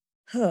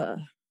 Huh.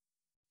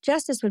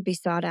 Justice would be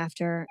sought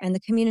after, and the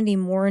community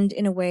mourned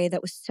in a way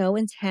that was so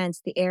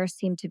intense the air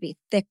seemed to be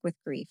thick with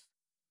grief.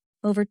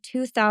 Over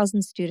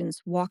 2,000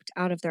 students walked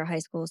out of their high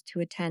schools to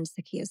attend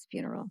Sakia's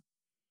funeral.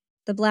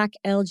 The Black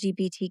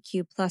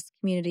LGBTQ plus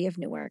community of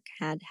Newark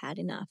had had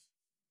enough.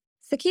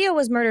 Sakia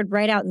was murdered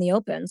right out in the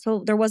open,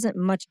 so there wasn't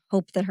much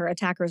hope that her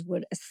attackers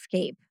would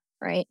escape,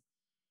 right?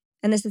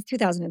 And this is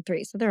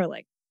 2003, so there are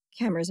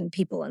cameras and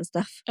people and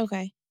stuff.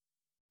 Okay.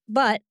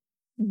 But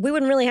we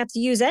wouldn't really have to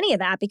use any of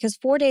that because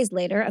 4 days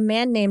later, a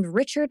man named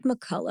Richard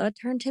McCullough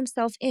turned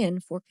himself in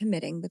for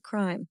committing the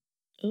crime.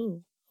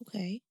 Ooh,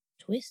 okay.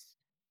 Twist.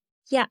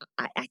 Yeah,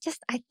 I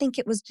think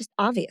it was just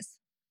obvious.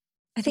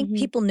 I think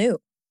people knew.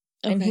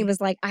 Okay. And he was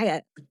like,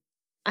 I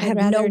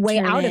have no way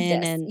out of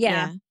this.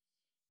 Yeah.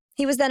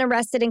 He was then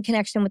arrested in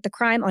connection with the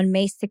crime on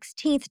May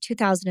 16th,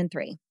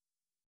 2003.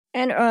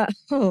 And,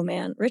 oh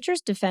man,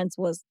 Richard's defense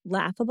was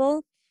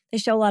laughable. They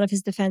show a lot of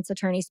his defense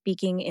attorney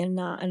speaking in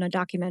a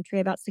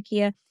documentary about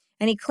Sakia.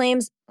 And he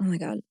claims, oh my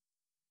God,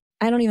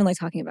 I don't even like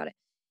talking about it.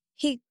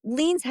 He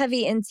leans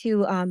heavy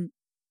into,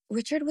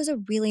 Richard was a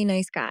really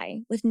nice guy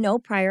with no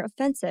prior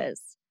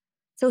offenses.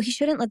 So he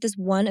shouldn't let this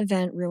one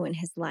event ruin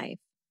his life.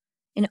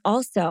 And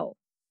also,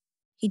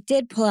 he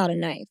did pull out a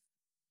knife,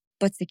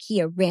 but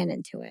Sakia ran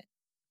into it.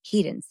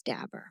 He didn't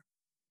stab her.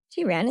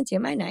 She ran into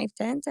my knife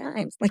 10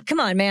 times. Come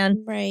on,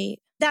 man. Right.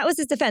 That was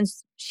his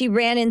defense. She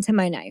ran into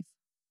my knife.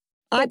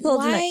 I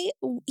pulled a knife.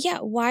 Yeah,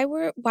 why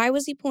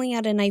was he pulling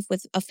out a knife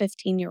with a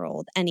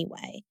 15-year-old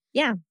anyway?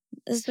 Yeah.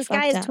 This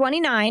guy is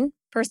 29,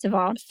 first of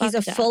all. He's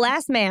a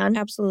full-ass man.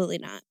 Absolutely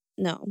not.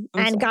 No.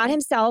 And got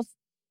himself,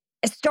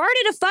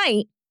 started a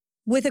fight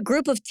with a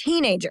group of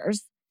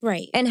teenagers.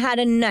 Right. And had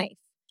a knife.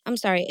 I'm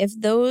sorry. If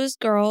those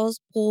girls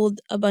pulled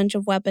a bunch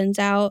of weapons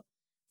out,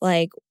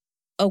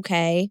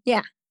 okay.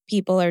 Yeah.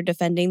 People are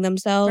defending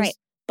themselves. Right.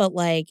 But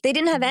they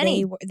didn't have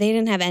any. They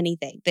didn't have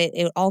anything.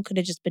 It all could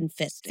have just been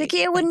fisting.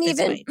 Sakia wouldn't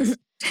even.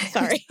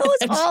 Sorry.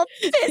 It was all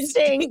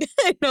fisting.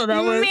 I know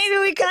that was. Maybe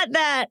we cut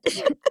that.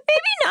 Maybe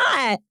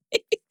not.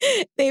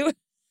 They were.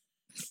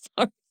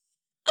 Sorry.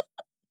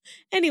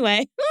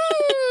 Anyway.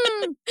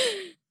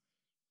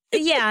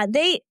 Yeah,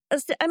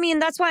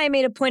 that's why I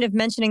made a point of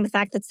mentioning the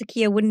fact that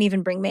Sakia wouldn't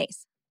even bring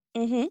mace.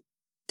 Mm-hmm.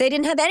 They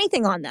didn't have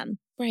anything on them.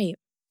 Right.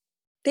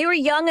 They were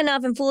young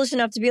enough and foolish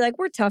enough to be like,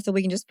 we're tough that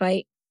we can just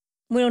fight.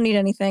 We don't need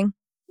anything.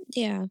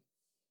 Yeah.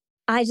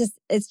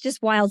 It's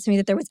just wild to me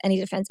that there was any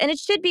defense. And it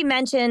should be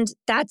mentioned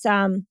that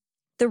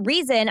the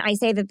reason I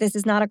say that this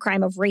is not a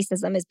crime of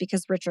racism is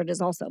because Richard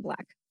is also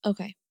Black.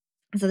 Okay.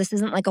 So this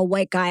isn't like a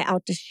white guy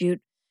out to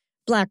shoot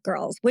Black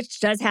girls, which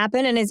does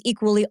happen and is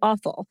equally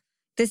awful.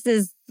 This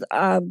is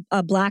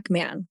a Black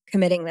man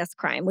committing this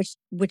crime,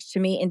 which to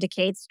me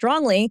indicates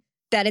strongly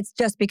that it's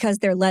just because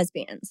they're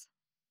lesbians,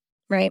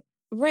 right?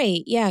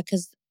 Right, yeah,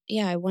 because,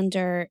 I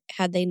wonder,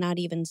 had they not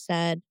even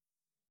said,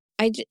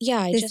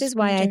 This is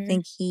why I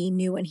think he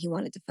knew when he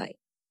wanted to fight.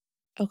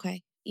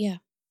 Okay, yeah.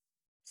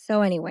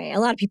 So anyway, a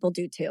lot of people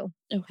do too.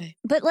 Okay.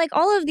 But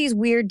all of these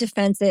weird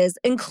defenses,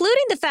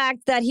 including the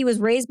fact that he was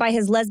raised by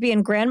his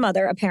lesbian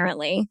grandmother,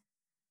 apparently.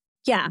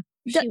 Yeah.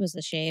 She was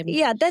ashamed.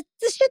 Yeah, this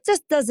shit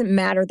just doesn't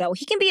matter, though.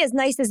 He can be as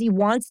nice as he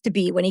wants to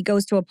be when he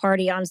goes to a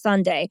party on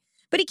Sunday,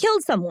 but he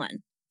killed someone.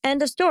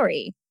 End of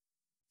story.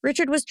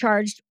 Richard was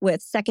charged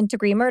with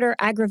second-degree murder,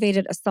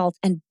 aggravated assault,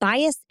 and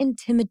bias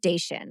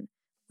intimidation,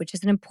 which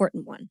is an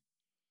important one.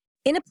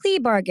 In a plea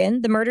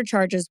bargain, the murder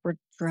charges were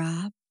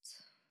dropped.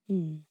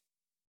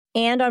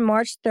 And on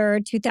March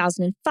 3rd,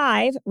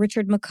 2005,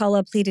 Richard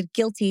McCullough pleaded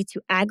guilty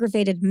to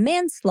aggravated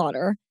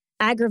manslaughter,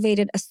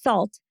 aggravated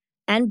assault,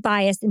 and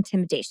bias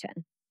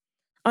intimidation.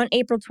 On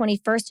April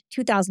 21st,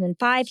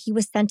 2005, he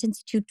was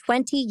sentenced to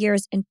 20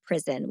 years in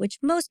prison, which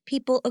most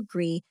people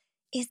agree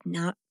is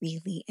not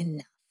really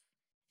enough.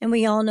 And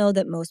we all know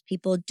that most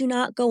people do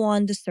not go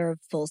on to serve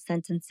full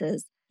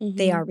sentences. Mm-hmm.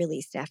 They are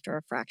released after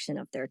a fraction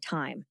of their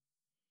time.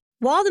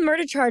 While the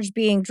murder charge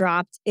being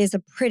dropped is a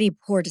pretty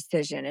poor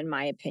decision, in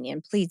my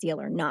opinion, plea deal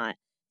or not,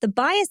 the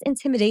bias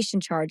intimidation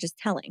charge is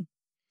telling.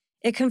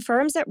 It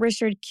confirms that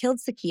Richard killed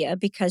Sakia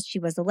because she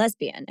was a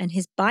lesbian, and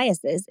his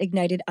biases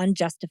ignited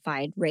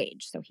unjustified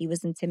rage. So he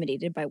was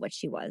intimidated by what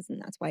she was,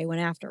 and that's why he went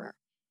after her.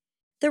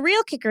 The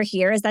real kicker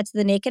here is that to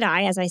the naked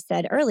eye, as I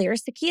said earlier,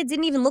 Sakia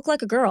didn't even look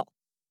like a girl.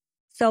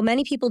 So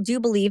many people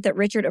do believe that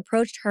Richard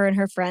approached her and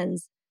her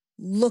friends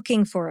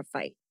looking for a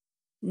fight.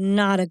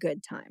 Not a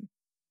good time.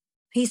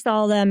 He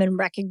saw them and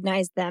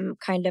recognized them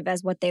kind of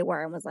as what they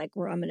were and was like,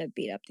 I'm going to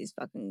beat up these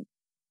fucking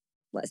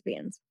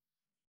lesbians.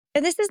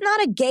 And this is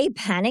not a gay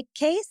panic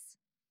case,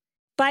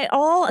 by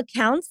all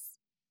accounts,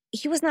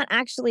 he was not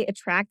actually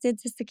attracted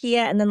to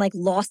Sakia and then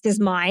lost his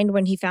mind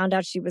when he found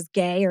out she was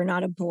gay or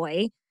not a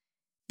boy.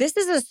 This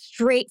is a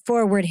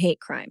straightforward hate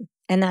crime,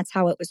 and that's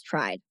how it was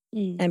tried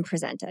and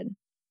presented.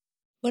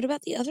 What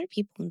about the other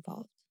people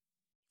involved?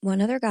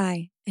 One other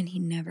guy, and he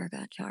never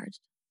got charged.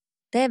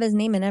 They have his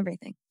name and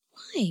everything.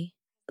 Why?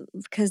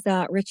 Because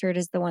Richard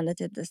is the one that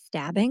did the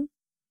stabbing.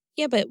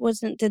 Yeah, but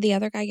did the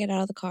other guy get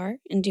out of the car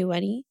and do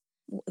any?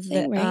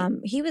 Right?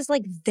 He was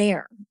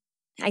there.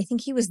 I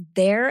think he was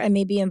there and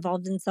maybe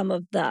involved in some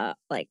of the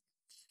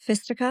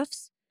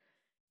fisticuffs,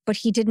 but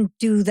he didn't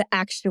do the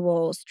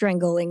actual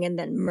strangling and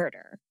then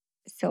murder.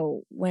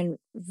 So when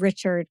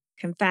Richard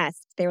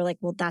confessed, they were like,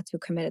 well, that's who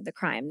committed the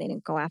crime. They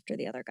didn't go after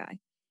the other guy.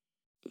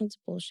 That's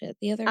bullshit.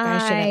 The other guy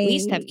should at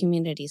least have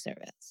community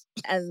service.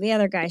 The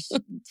other guy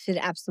should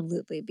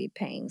absolutely be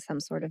paying some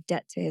sort of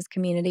debt to his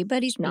community,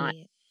 but he's not.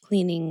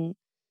 Cleaning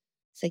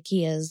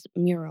Sakia's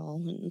mural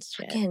and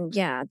shit. Again,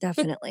 yeah,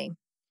 definitely.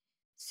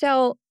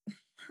 So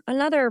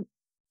another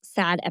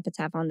sad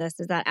epitaph on this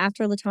is that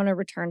after Latona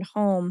returned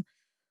home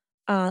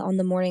on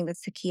the morning that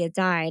Sakia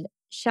died,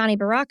 Shani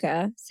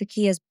Baraka,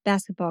 Sakia's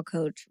basketball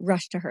coach,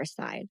 rushed to her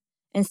side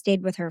and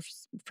stayed with her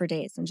for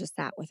days and just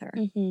sat with her.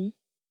 Mm-hmm.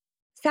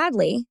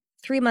 Sadly,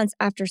 3 months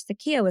after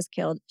Sakia was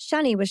killed,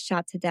 Shani was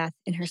shot to death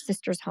in her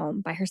sister's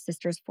home by her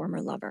sister's former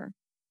lover.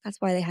 That's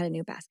why they had a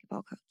new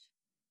basketball coach.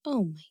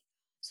 Oh my.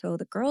 So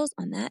the girls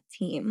on that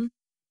team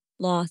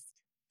lost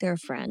their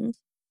friend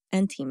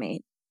and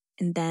teammate,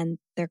 and then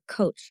their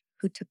coach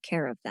who took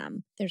care of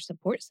them. Their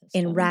support system.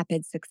 In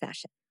rapid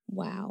succession.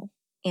 Wow.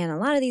 And a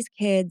lot of these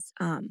kids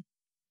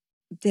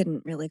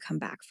didn't really come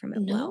back from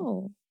it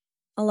well.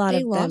 A lot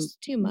of them lost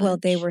too much. Well,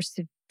 they were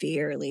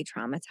severely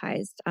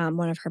traumatized.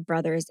 One of her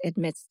brothers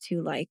admits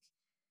to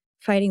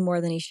fighting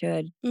more than he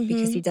should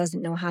because he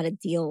doesn't know how to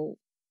deal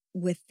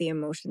with the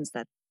emotions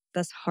that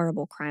this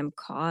horrible crime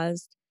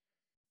caused.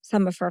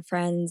 Some of her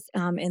friends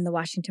in the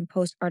Washington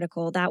Post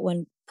article, that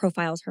one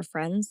profiles her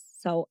friends.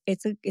 So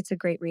it's a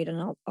great read,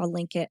 and I'll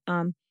link it.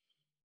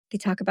 They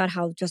talk about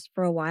how just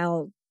for a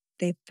while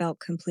they felt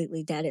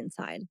completely dead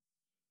inside.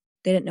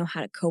 They didn't know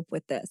how to cope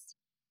with this.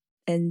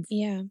 And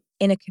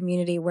in a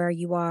community where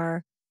you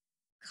are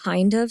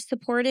kind of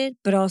supported,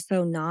 but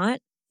also not,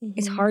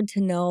 it's hard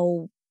to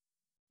know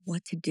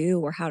what to do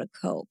or how to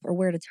cope or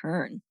where to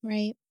turn.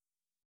 Right.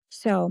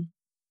 So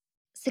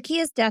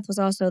Sakia's death was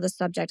also the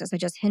subject, as I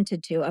just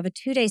hinted to, of a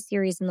 2-day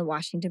series in the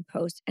Washington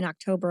Post in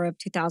October of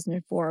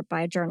 2004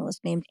 by a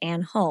journalist named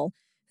Ann Hull,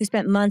 who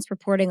spent months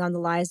reporting on the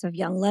lives of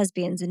young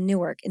lesbians in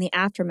Newark in the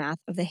aftermath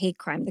of the hate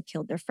crime that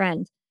killed their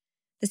friend.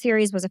 The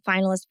series was a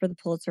finalist for the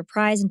Pulitzer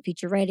Prize in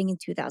feature writing in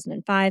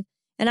 2005,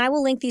 and I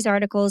will link these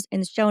articles in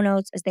the show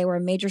notes as they were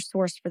a major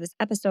source for this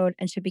episode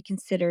and should be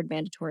considered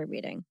mandatory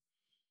reading.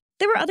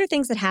 There were other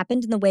things that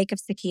happened in the wake of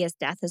Sakia's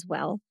death as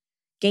well.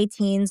 Gay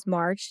teens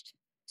marched,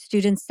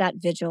 students sat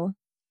vigil.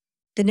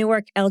 The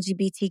Newark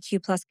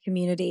LGBTQ plus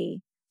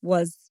community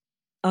was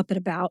up and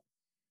about.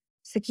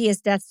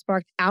 Sakia's death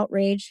sparked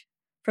outrage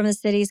from the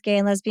city's gay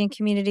and lesbian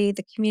community.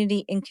 The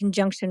community, in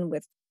conjunction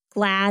with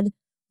GLAAD,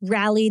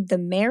 rallied the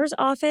mayor's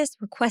office,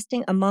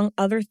 requesting, among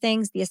other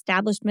things, the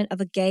establishment of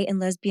a gay and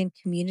lesbian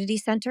community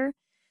center.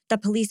 The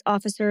police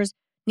officers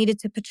needed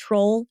to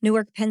patrol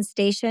Newark Penn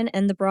Station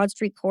and the Broad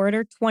Street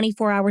corridor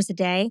 24 hours a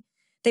day.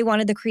 They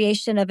wanted the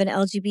creation of an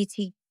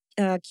LGBTQ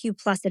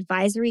plus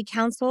advisory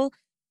council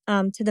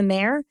to the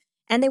mayor,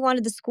 and they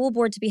wanted the school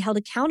board to be held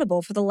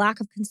accountable for the lack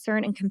of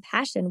concern and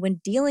compassion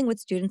when dealing with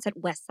students at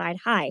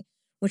Westside High,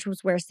 which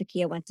was where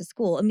Sakia went to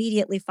school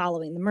immediately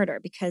following the murder.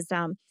 Because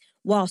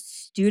while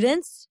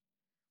students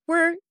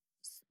were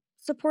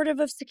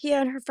supportive of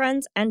Sakia and her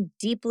friends and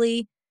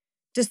deeply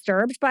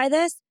disturbed by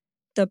this,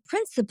 the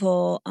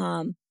principal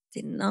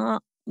did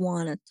not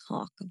want to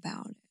talk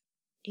about it.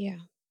 Yeah.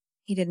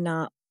 He did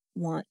not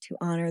want to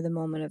honor the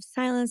moment of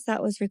silence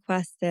that was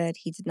requested.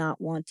 He did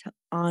not want to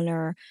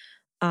honor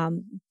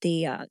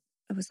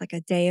it was like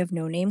a day of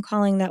no name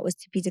calling that was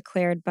to be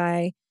declared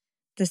by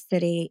the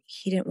city.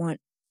 He didn't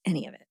want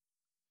any of it.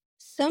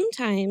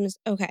 Sometimes,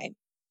 okay,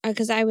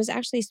 because I was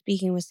actually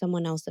speaking with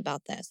someone else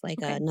about this,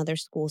 another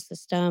school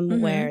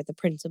system where the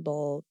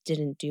principal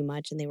didn't do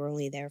much and they were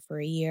only there for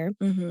a year.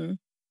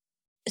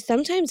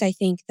 Sometimes I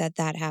think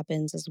that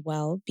happens as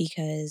well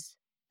because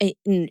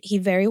he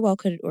very well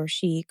could, or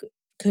she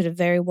could have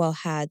very well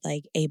had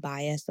a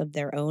bias of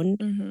their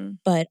own.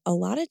 But a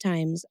lot of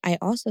times I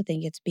also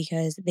think it's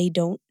because they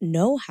don't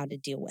know how to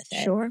deal with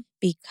it. Sure.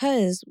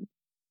 Because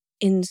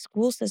in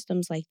school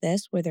systems like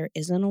this, where there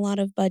isn't a lot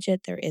of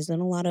budget, there isn't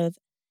a lot of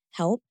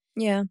help.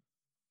 Yeah.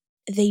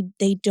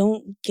 They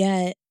don't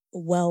get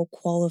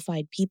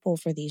well-qualified people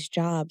for these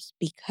jobs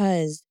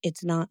because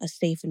it's not a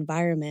safe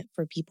environment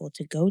for people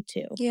to go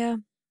to. Yeah.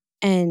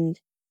 And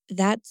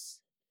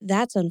that's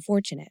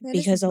unfortunate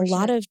because a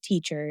lot of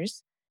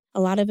teachers,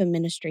 a lot of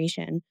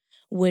administration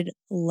would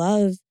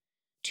love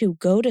to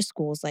go to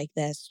schools like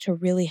this to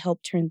really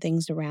help turn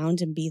things around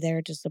and be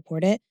there to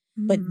support it,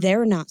 but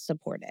they're not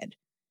supported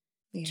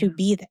to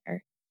be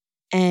there.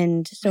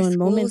 And so in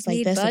moments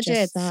like this, it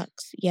just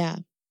sucks. Yeah.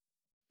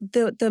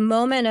 the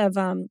moment of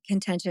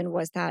contention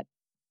was that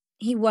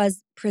he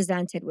was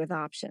presented with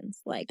options.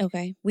 Like,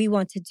 okay, we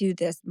want to do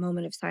this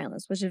moment of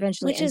silence, which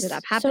eventually which ended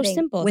up is so happening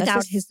simple.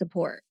 without his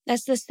support.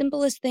 That's the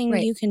simplest thing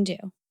Right. you can do.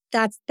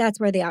 That's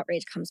where the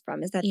outrage comes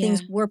from, is that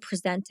things Yeah. were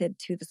presented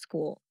to the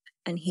school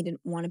and he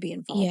didn't want to be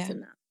involved Yeah.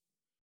 in that.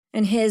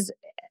 And his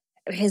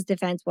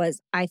defense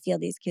was, I feel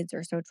these kids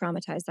are so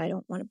traumatized, I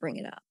don't want to bring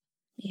it up.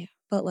 Yeah.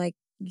 But like,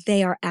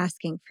 they are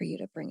asking for you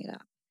to bring it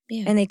up.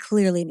 Yeah. And they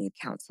clearly need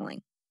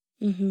counseling.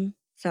 Mm-hmm.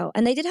 So,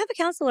 and they did have a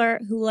counselor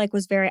who like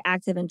was very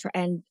active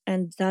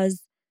and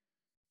does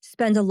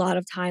spend a lot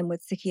of time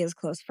with Sakia's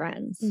close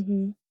friends.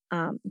 Mm-hmm.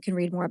 You can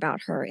read more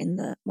about her in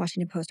the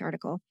Washington Post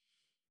article.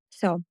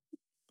 So,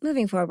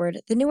 moving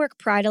forward, the Newark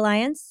Pride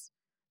Alliance,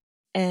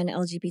 an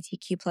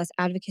LGBTQ plus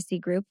advocacy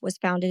group, was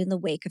founded in the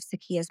wake of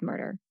Sakia's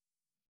murder.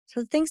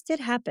 So things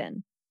did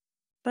happen.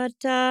 But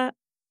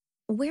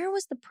where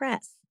was the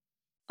press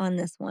on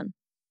this one?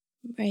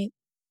 Right.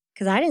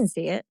 Because I didn't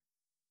see it,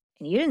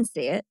 and you didn't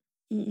see it.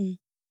 Mm-mm.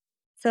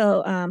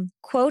 So,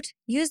 quote,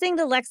 using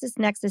the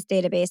LexisNexis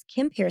database,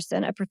 Kim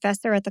Pearson, a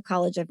professor at the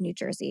College of New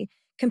Jersey,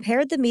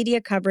 compared the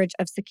media coverage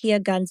of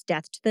Sakia Gunn's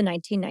death to the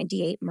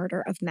 1998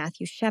 murder of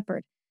Matthew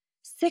Shepard.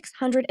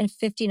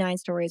 659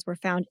 stories were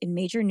found in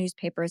major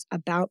newspapers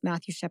about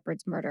Matthew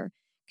Shepard's murder,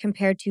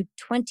 compared to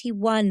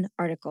 21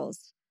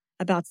 articles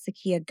about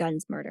Sakia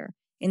Gunn's murder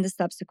in the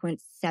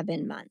subsequent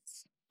 7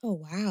 months.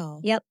 Oh, wow.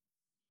 Yep.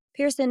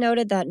 Pearson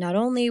noted that not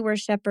only were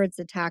Shepard's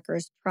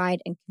attackers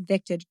tried and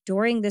convicted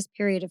during this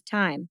period of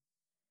time,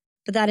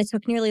 but that it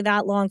took nearly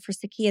that long for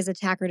Sakia's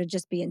attacker to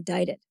just be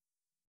indicted.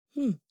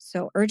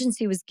 So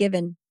urgency was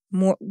given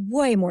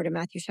way more to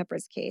Matthew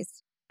Shepard's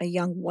case, a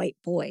young white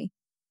boy,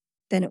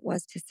 than it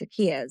was to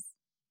Sakia's,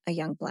 a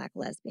young Black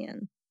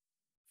lesbian.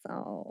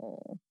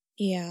 So...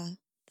 yeah,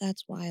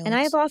 that's wild. And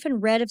I have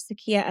often read of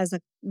Sakia as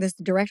this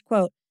direct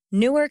quote,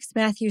 Newark's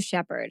Matthew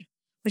Shepard,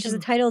 which is a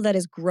title that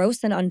is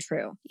gross and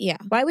untrue. Yeah.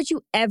 Why would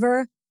you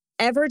ever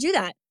do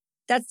that?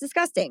 That's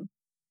disgusting.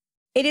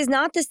 It is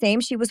not the same.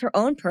 She was her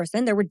own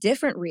person. There were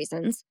different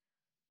reasons.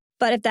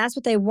 But if that's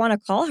what they want to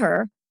call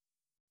her,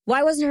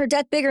 why wasn't her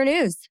death bigger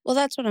news? Well,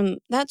 that's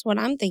what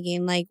I'm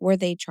thinking. Like, were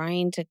they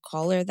trying to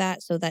call her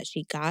that so that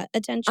she got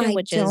attention?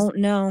 Which don't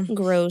know.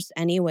 Gross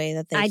anyway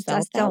that they I felt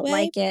just that don't way,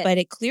 like it. But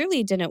it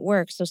clearly didn't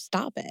work, so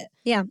stop it.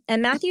 Yeah,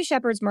 and Matthew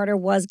Shepard's murder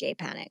was gay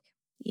panic.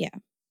 Yeah.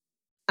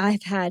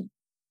 I've had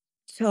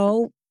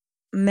so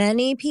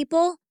many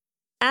people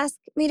ask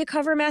me to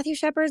cover Matthew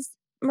Shepard's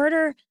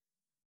murder.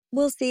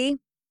 We'll see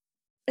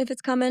if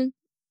it's coming.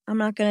 I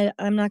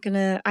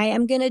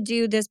am gonna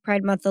do this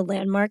Pride Month a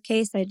landmark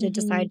case. I did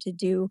decide to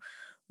do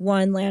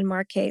one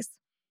landmark case.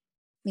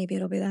 Maybe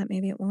it'll be that,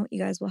 maybe it won't. You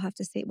guys will have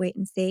to wait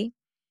and see.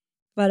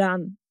 But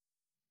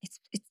it's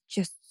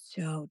just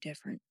so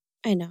different.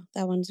 I know,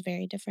 that one's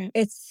very different.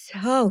 It's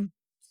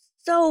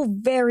so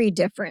very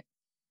different.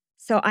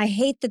 So I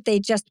hate that they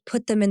just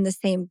put them in the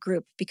same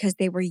group because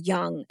they were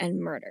young and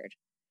murdered.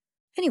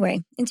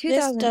 Anyway, in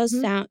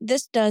 2000...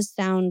 This does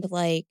sound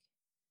like...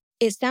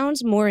 it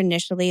sounds more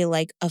initially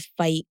like a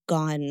fight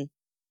gone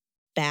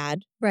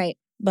bad. Right.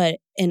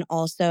 And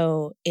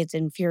also it's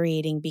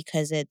infuriating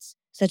because it's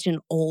such an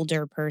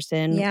older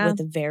person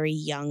with very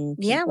young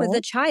people. Yeah, with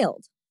a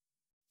child.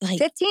 Like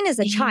 15 is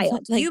a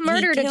child. Like, you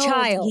murdered a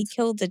child. He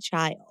killed a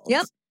child.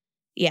 Yep.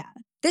 Yeah.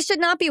 This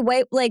should not be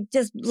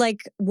just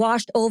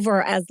washed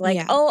over as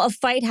a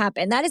fight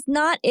happened. That is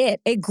not it.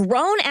 A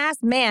grown-ass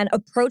man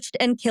approached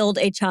and killed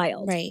a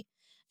child. Right.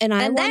 And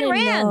I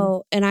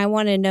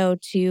want to know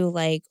too,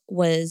 like,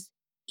 was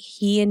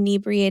he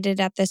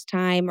inebriated at this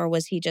time or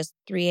was he just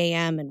 3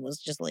 a.m. and was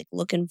just like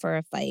looking for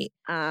a fight?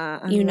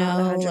 I'm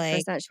not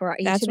 100% sure.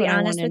 That's to be what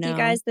honest I with know. You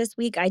guys, this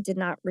week I did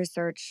not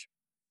research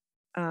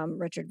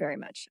Richard very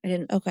much. I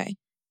didn't. Okay.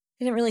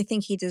 I didn't really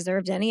think he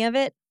deserved any of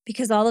it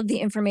because all of the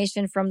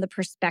information from the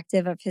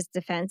perspective of his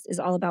defense is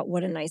all about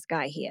what a nice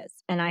guy he is.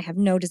 And I have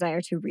no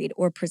desire to read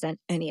or present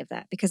any of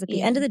that because at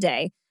the end of the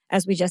day,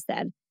 as we just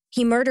said,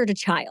 he murdered a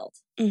child.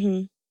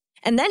 Mm-hmm.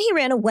 And then he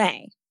ran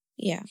away.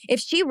 Yeah.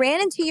 If she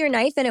ran into your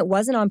knife and it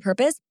wasn't on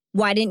purpose,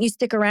 why didn't you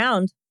stick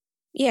around?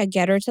 Yeah,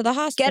 get her to the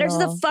hospital. Get her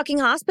to the fucking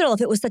hospital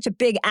if it was such a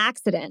big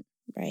accident.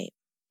 Right.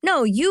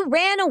 No, you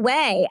ran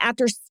away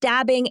after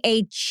stabbing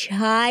a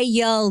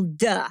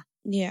child.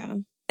 Yeah.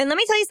 And let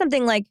me tell you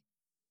something,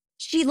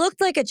 she looked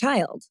like a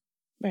child.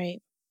 Right.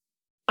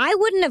 I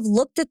wouldn't have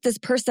looked at this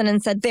person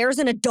and said, there's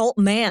an adult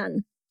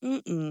man.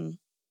 Mm-mm.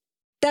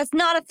 That's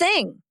not a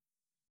thing.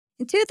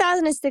 In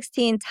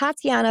 2016,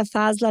 Tatiana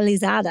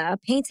Fazlalizada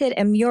painted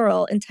a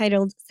mural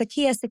entitled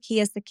Sakia,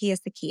 Sakia, Sakia,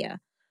 Sakia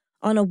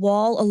on a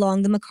wall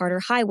along the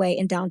McCarter Highway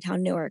in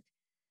downtown Newark.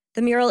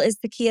 The mural is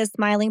Sakia's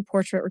smiling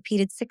portrait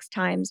repeated 6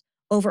 times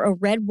over a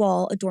red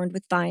wall adorned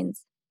with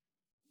vines.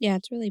 Yeah,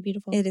 it's really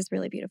beautiful. It is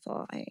really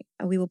beautiful.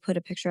 We will put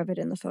a picture of it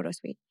in the photo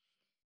suite.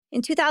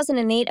 In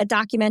 2008, a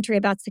documentary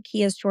about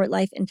Sakia's short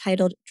life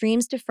entitled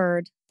Dreams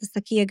Deferred, the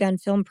Sakia Gunn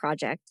Film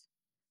Project,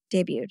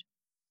 debuted.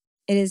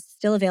 It is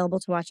still available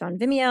to watch on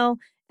Vimeo,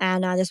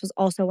 And this was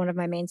also one of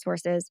my main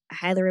sources. I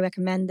highly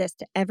recommend this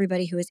to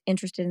everybody who is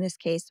interested in this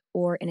case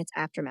or in its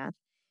aftermath.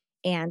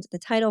 And the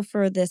title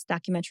for this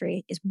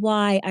documentary is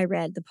Why I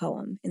Read the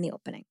Poem in the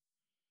Opening.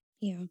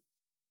 Yeah.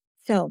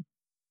 So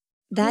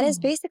that is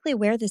basically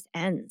where this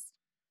ends.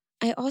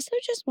 I also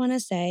just want to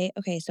say,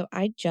 okay, so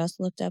I just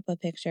looked up a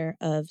picture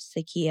of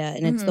Sakia,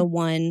 and it's the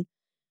one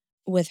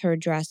with her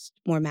dressed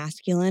more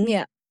masculine.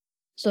 Yeah.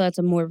 So that's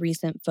a more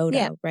recent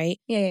photo, right?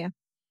 Yeah.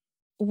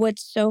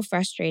 What's so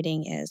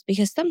frustrating is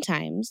because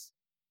sometimes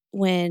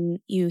when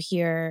you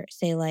hear,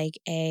 say, like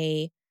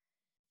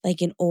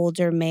an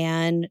older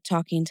man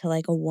talking to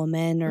like a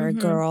woman or a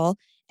girl,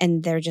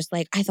 and they're just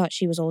like, I thought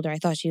she was older. I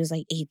thought she was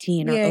like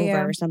 18 or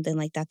over or something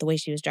like that, the way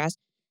she was dressed.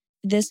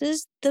 This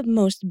is the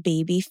most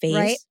baby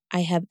face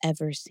I have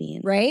ever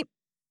seen. Right?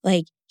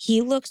 Like,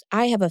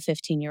 I have a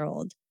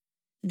 15-year-old.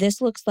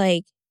 This looks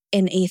like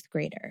an 8th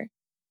grader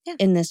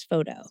in this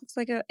photo. Looks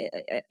like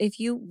if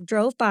you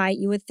drove by,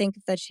 you would think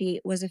that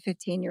she was a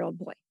 15-year-old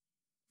boy,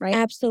 right?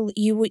 Absolutely.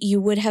 You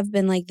would have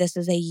been like, this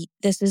is a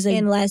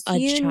Unless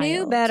you child.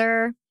 knew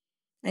better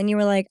and you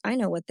were like, I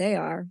know what they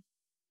are.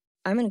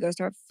 I'm going to go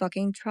start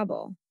fucking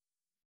trouble.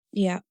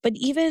 Yeah. But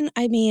even,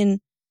 I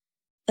mean,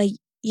 like,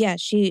 yeah,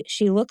 she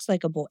looks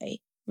like a boy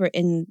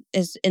in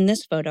this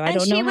photo. I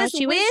don't know how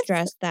she was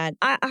dressed that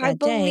I day,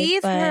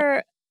 believe but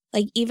her.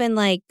 Like, even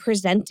like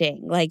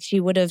presenting, like she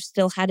would have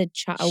still had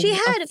She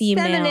had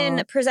female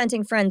feminine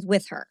presenting friends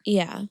with her.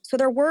 Yeah. So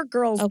there were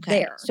girls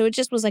there. So it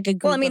just was like a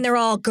group. Well, I mean, they're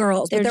all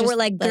girls, but there were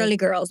like girly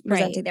girls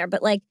presenting there.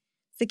 But like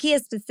Sakia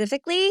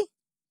specifically,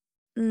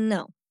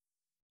 no.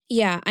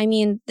 Yeah, I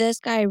mean, this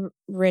guy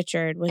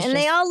Richard was, and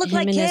they all look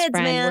like and kids, his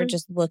friend man. were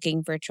just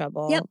looking for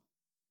trouble. Yep.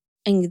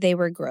 And they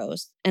were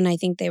gross, and I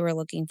think they were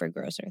looking for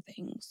grosser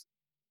things.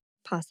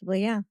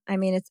 Possibly, yeah. I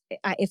mean,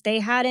 if they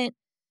hadn't,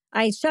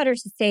 I shudder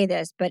to say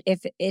this, but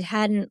if it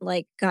hadn't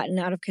like gotten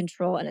out of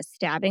control and a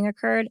stabbing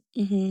occurred,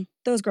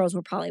 those girls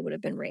would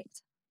have been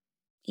raped.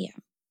 Yeah,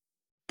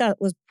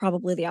 that was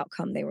probably the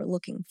outcome they were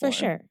looking for. For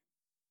sure,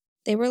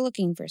 they were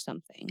looking for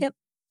something. Yep.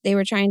 They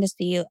were trying to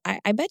see,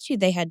 I bet you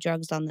they had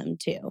drugs on them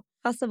too.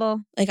 Possible.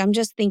 Like, I'm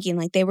just thinking,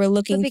 like, they were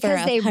looking for a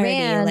party.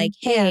 Like,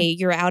 hey,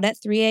 you're out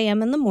at 3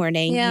 a.m. in the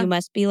morning. Yeah. You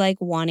must be, like,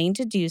 wanting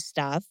to do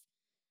stuff.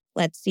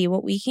 Let's see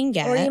what we can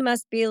get. Or you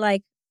must be,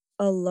 like,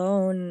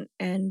 alone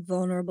and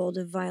vulnerable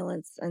to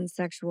violence and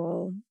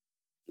sexual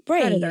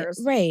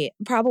predators. Right.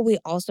 Probably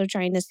also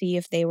trying to see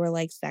if they were,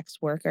 like, sex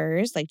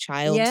workers, like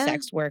child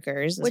sex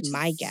workers is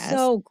my guess.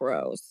 So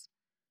gross.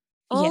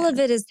 All of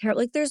it is terrible.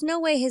 Like, there's no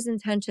way his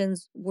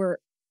intentions were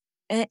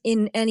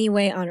in any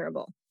way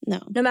honorable.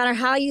 No. No matter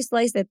how you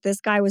slice it, this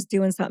guy was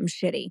doing something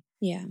shitty.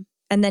 Yeah.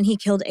 And then he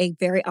killed a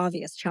very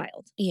obvious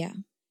child. Yeah.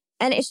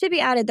 And it should be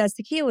added that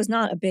Sakia was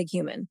not a big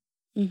human.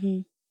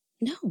 No.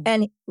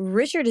 And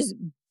Richard is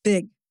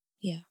big.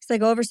 Yeah. He's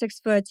like over 6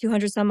 foot,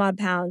 200 some odd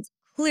pounds.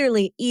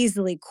 Clearly,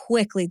 easily,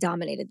 quickly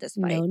dominated this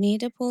fight. No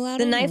need to pull out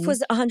the knife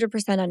was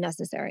 100%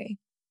 unnecessary.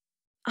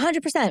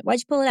 100%. Why'd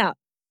you pull it out?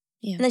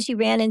 Yeah. And then she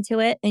ran into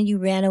it and you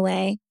ran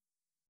away.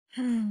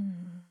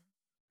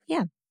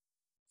 Yeah.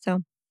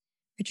 So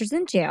Richard's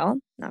in jail,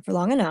 not for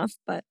long enough,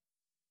 but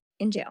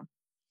in jail.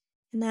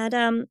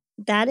 And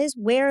that is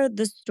where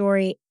the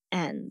story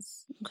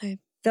ends. Okay.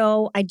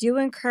 Though I do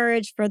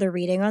encourage further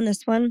reading on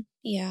this one.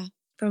 Yeah.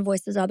 From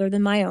voices other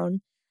than my own.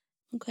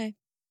 Okay.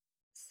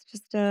 It's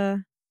just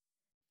a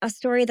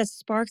story that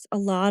sparked a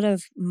lot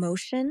of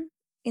motion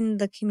in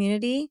the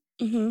community,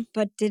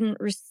 but didn't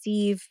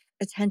receive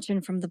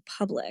attention from the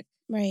public.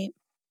 Right.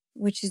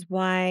 Which is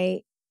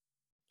why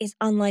it's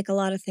unlike a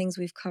lot of things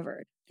we've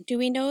covered. Do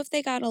we know if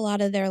they got a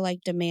lot of their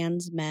like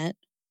demands met?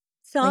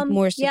 Some, like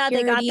more security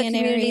they got the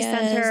community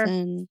center.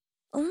 And...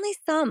 Only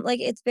some, like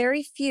it's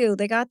very few.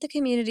 They got the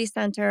community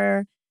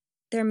center.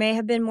 There may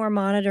have been more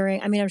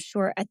monitoring. I mean, I'm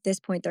sure at this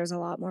point there's a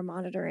lot more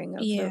monitoring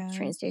of the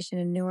train station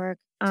in Newark.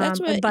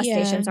 The bus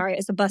station, sorry.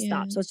 It's a bus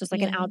stop. So it's just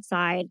like an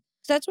outside.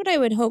 So that's what I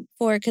would hope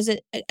for. Because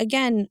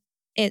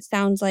it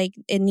sounds like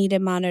it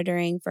needed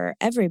monitoring for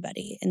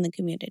everybody in the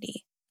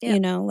community. Yeah. You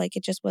know, like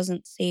it just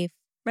wasn't safe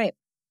for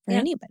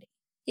anybody.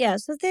 Yeah,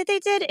 so they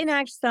did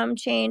enact some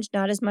change,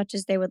 not as much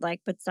as they would like,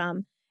 but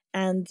some.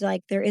 And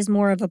like there is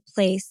more of a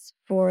place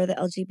for the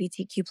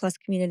LGBTQ plus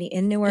community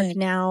in Newark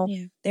now.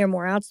 Yeah. They're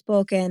more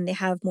outspoken. They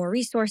have more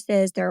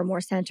resources. There are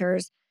more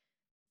centers,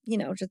 you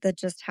know, that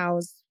just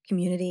house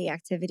community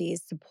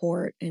activities,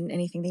 support, and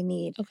anything they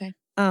need. Okay.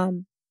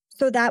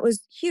 So that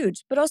was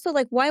huge. But also,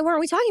 like, why weren't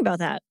we talking about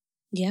that?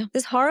 Yeah.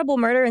 This horrible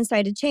murder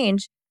incited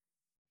change,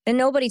 and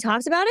nobody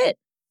talks about it?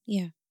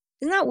 Yeah.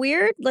 Isn't that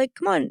weird? Like,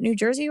 come on, New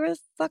Jersey, where the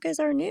fuck is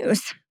our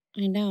news?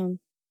 I know.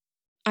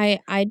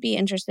 I'd be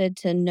interested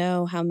to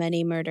know how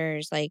many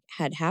murders like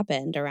had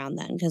happened around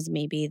then, because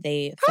maybe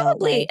they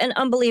probably felt like, an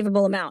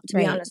unbelievable amount, to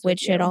be honest. Which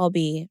should all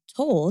be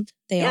told.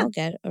 They all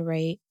get a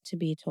right to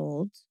be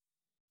told,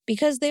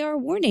 because they are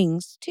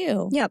warnings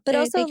too. Yeah, but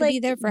also they could be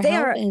there for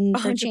help and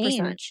for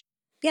change.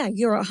 Yeah,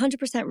 you're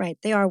 100% right.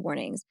 They are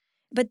warnings,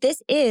 But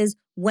this is,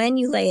 when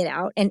you lay it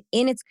out and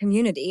in its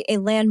community, a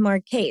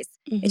landmark case.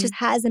 It just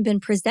hasn't been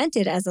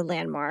presented as a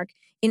landmark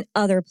in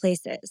other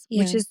places,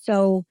 which is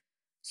so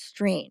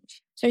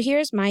strange. So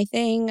here's my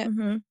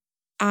thing.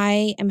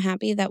 I am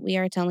happy that we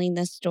are telling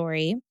this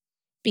story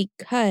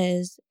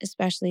because,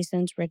 especially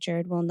since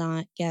Richard will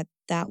not get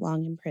that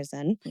long in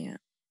prison,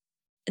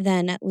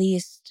 then at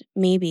least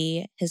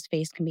maybe his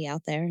face can be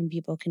out there and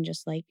people can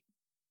just like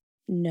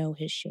know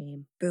his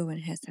shame. Boo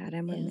and hiss at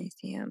him when they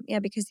see him. Yeah,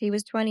 because he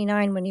was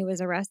 29 when he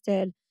was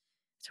arrested,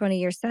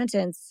 20-year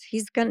sentence.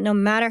 He's going to, no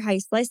matter how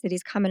you slice it,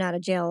 he's coming out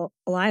of jail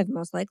alive,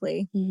 most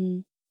likely.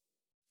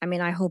 I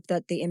mean, I hope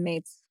that the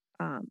inmates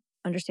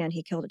understand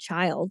he killed a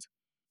child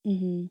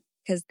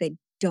because they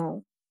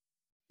don't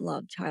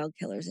love child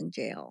killers in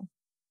jail.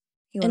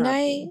 And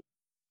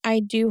I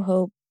do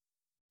hope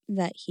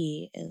that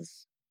he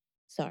is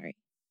sorry.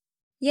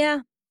 Yeah,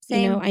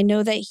 same. You know, I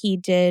know that he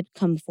did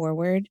come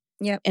forward.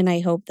 Yep. And I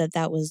hope that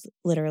that was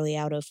literally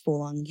out of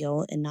full-on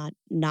guilt and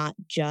not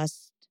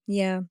just...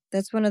 Yeah,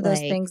 that's one of those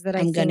things that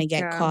I'm going to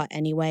get caught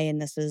anyway,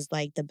 and this is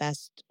like the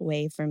best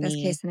way for me... Best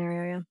case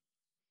scenario,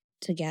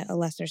 to get a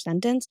lesser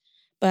sentence.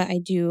 But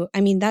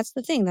I mean, that's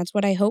the thing. That's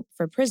what I hope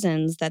for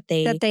prisons, that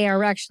they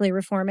are actually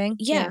reforming.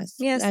 Yes.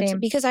 Yeah, same.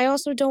 Because I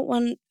also don't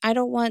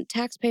want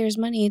taxpayers'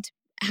 money to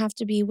have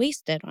to be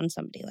wasted on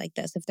somebody like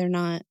this if they're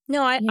not...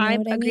 No, I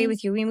agree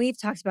with you. I mean, we've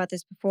talked about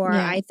this before.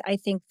 Yeah. I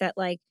think that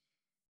like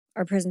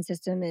our prison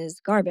system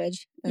is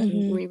garbage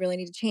and we really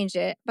need to change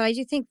it. But I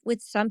do think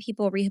with some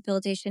people,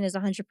 rehabilitation is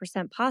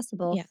 100%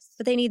 possible. Yes.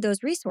 But they need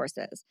those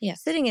resources.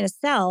 Yes. Sitting in a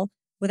cell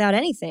without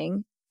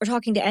anything or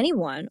talking to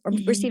anyone or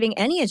receiving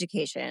any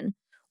education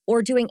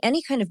or doing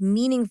any kind of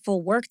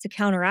meaningful work to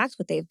counteract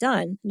what they've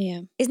done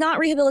is not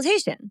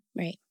rehabilitation.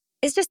 Right.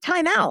 It's just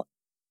time out.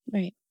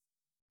 Right.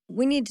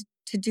 We need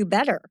to do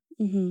better.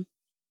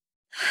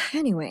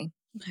 Anyway.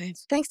 Okay.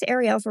 So thanks to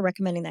Ariel for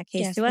recommending that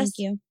case to us. Thank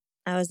you.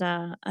 That was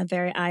a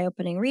very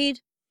eye-opening read.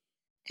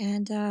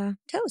 And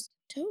toast.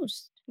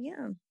 Toast.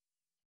 Yeah.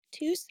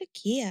 To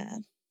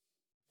Sakia.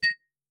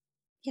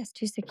 Yes,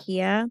 to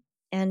Sakia.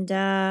 And,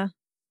 oh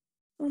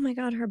my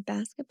God, her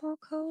basketball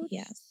coach?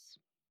 Yes.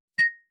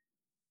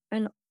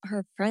 And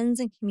her friends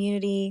and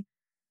community,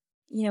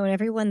 you know, and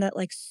everyone that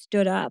like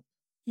stood up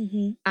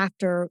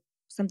after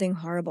something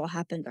horrible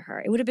happened to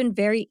her. It would have been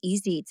very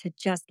easy to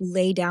just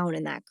lay down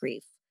in that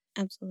grief.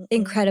 Absolutely.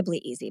 Incredibly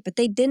easy. But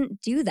they didn't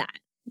do that.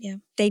 Yeah.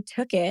 They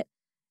took it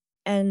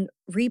and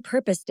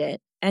repurposed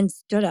it and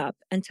stood up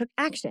and took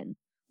action,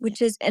 which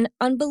is an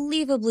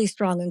unbelievably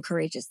strong and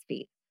courageous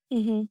feat.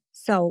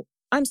 So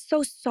I'm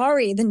so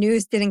sorry the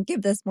news didn't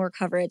give this more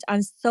coverage.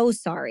 I'm so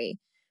sorry.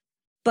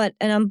 But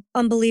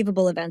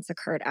unbelievable events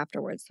occurred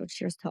afterwards. So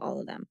cheers to all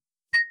of them.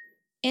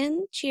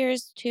 And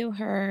cheers to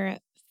her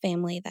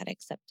family that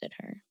accepted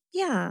her.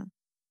 Yeah.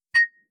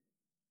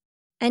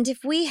 And if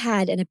we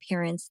had an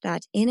appearance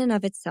that in and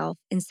of itself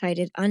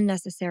incited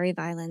unnecessary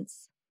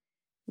violence,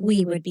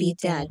 we would be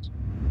dead.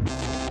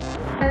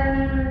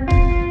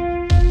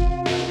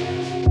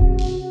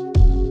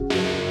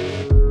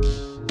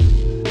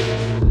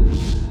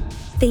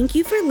 Thank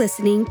you for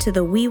listening to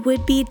the We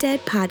Would Be Dead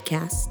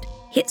podcast.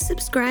 Hit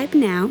subscribe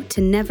now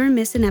to never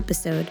miss an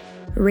episode.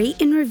 Rate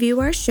and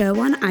review our show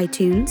on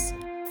iTunes.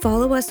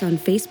 Follow us on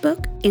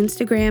Facebook,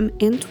 Instagram,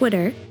 and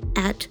Twitter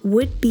at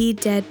Would Be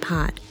Dead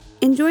Pod.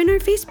 And join our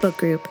Facebook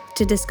group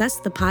to discuss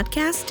the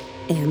podcast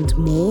and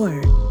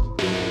more.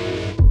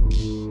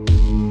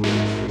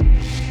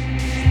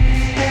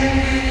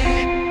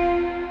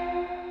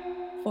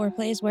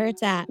 Foreplay is where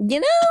it's at. You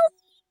know?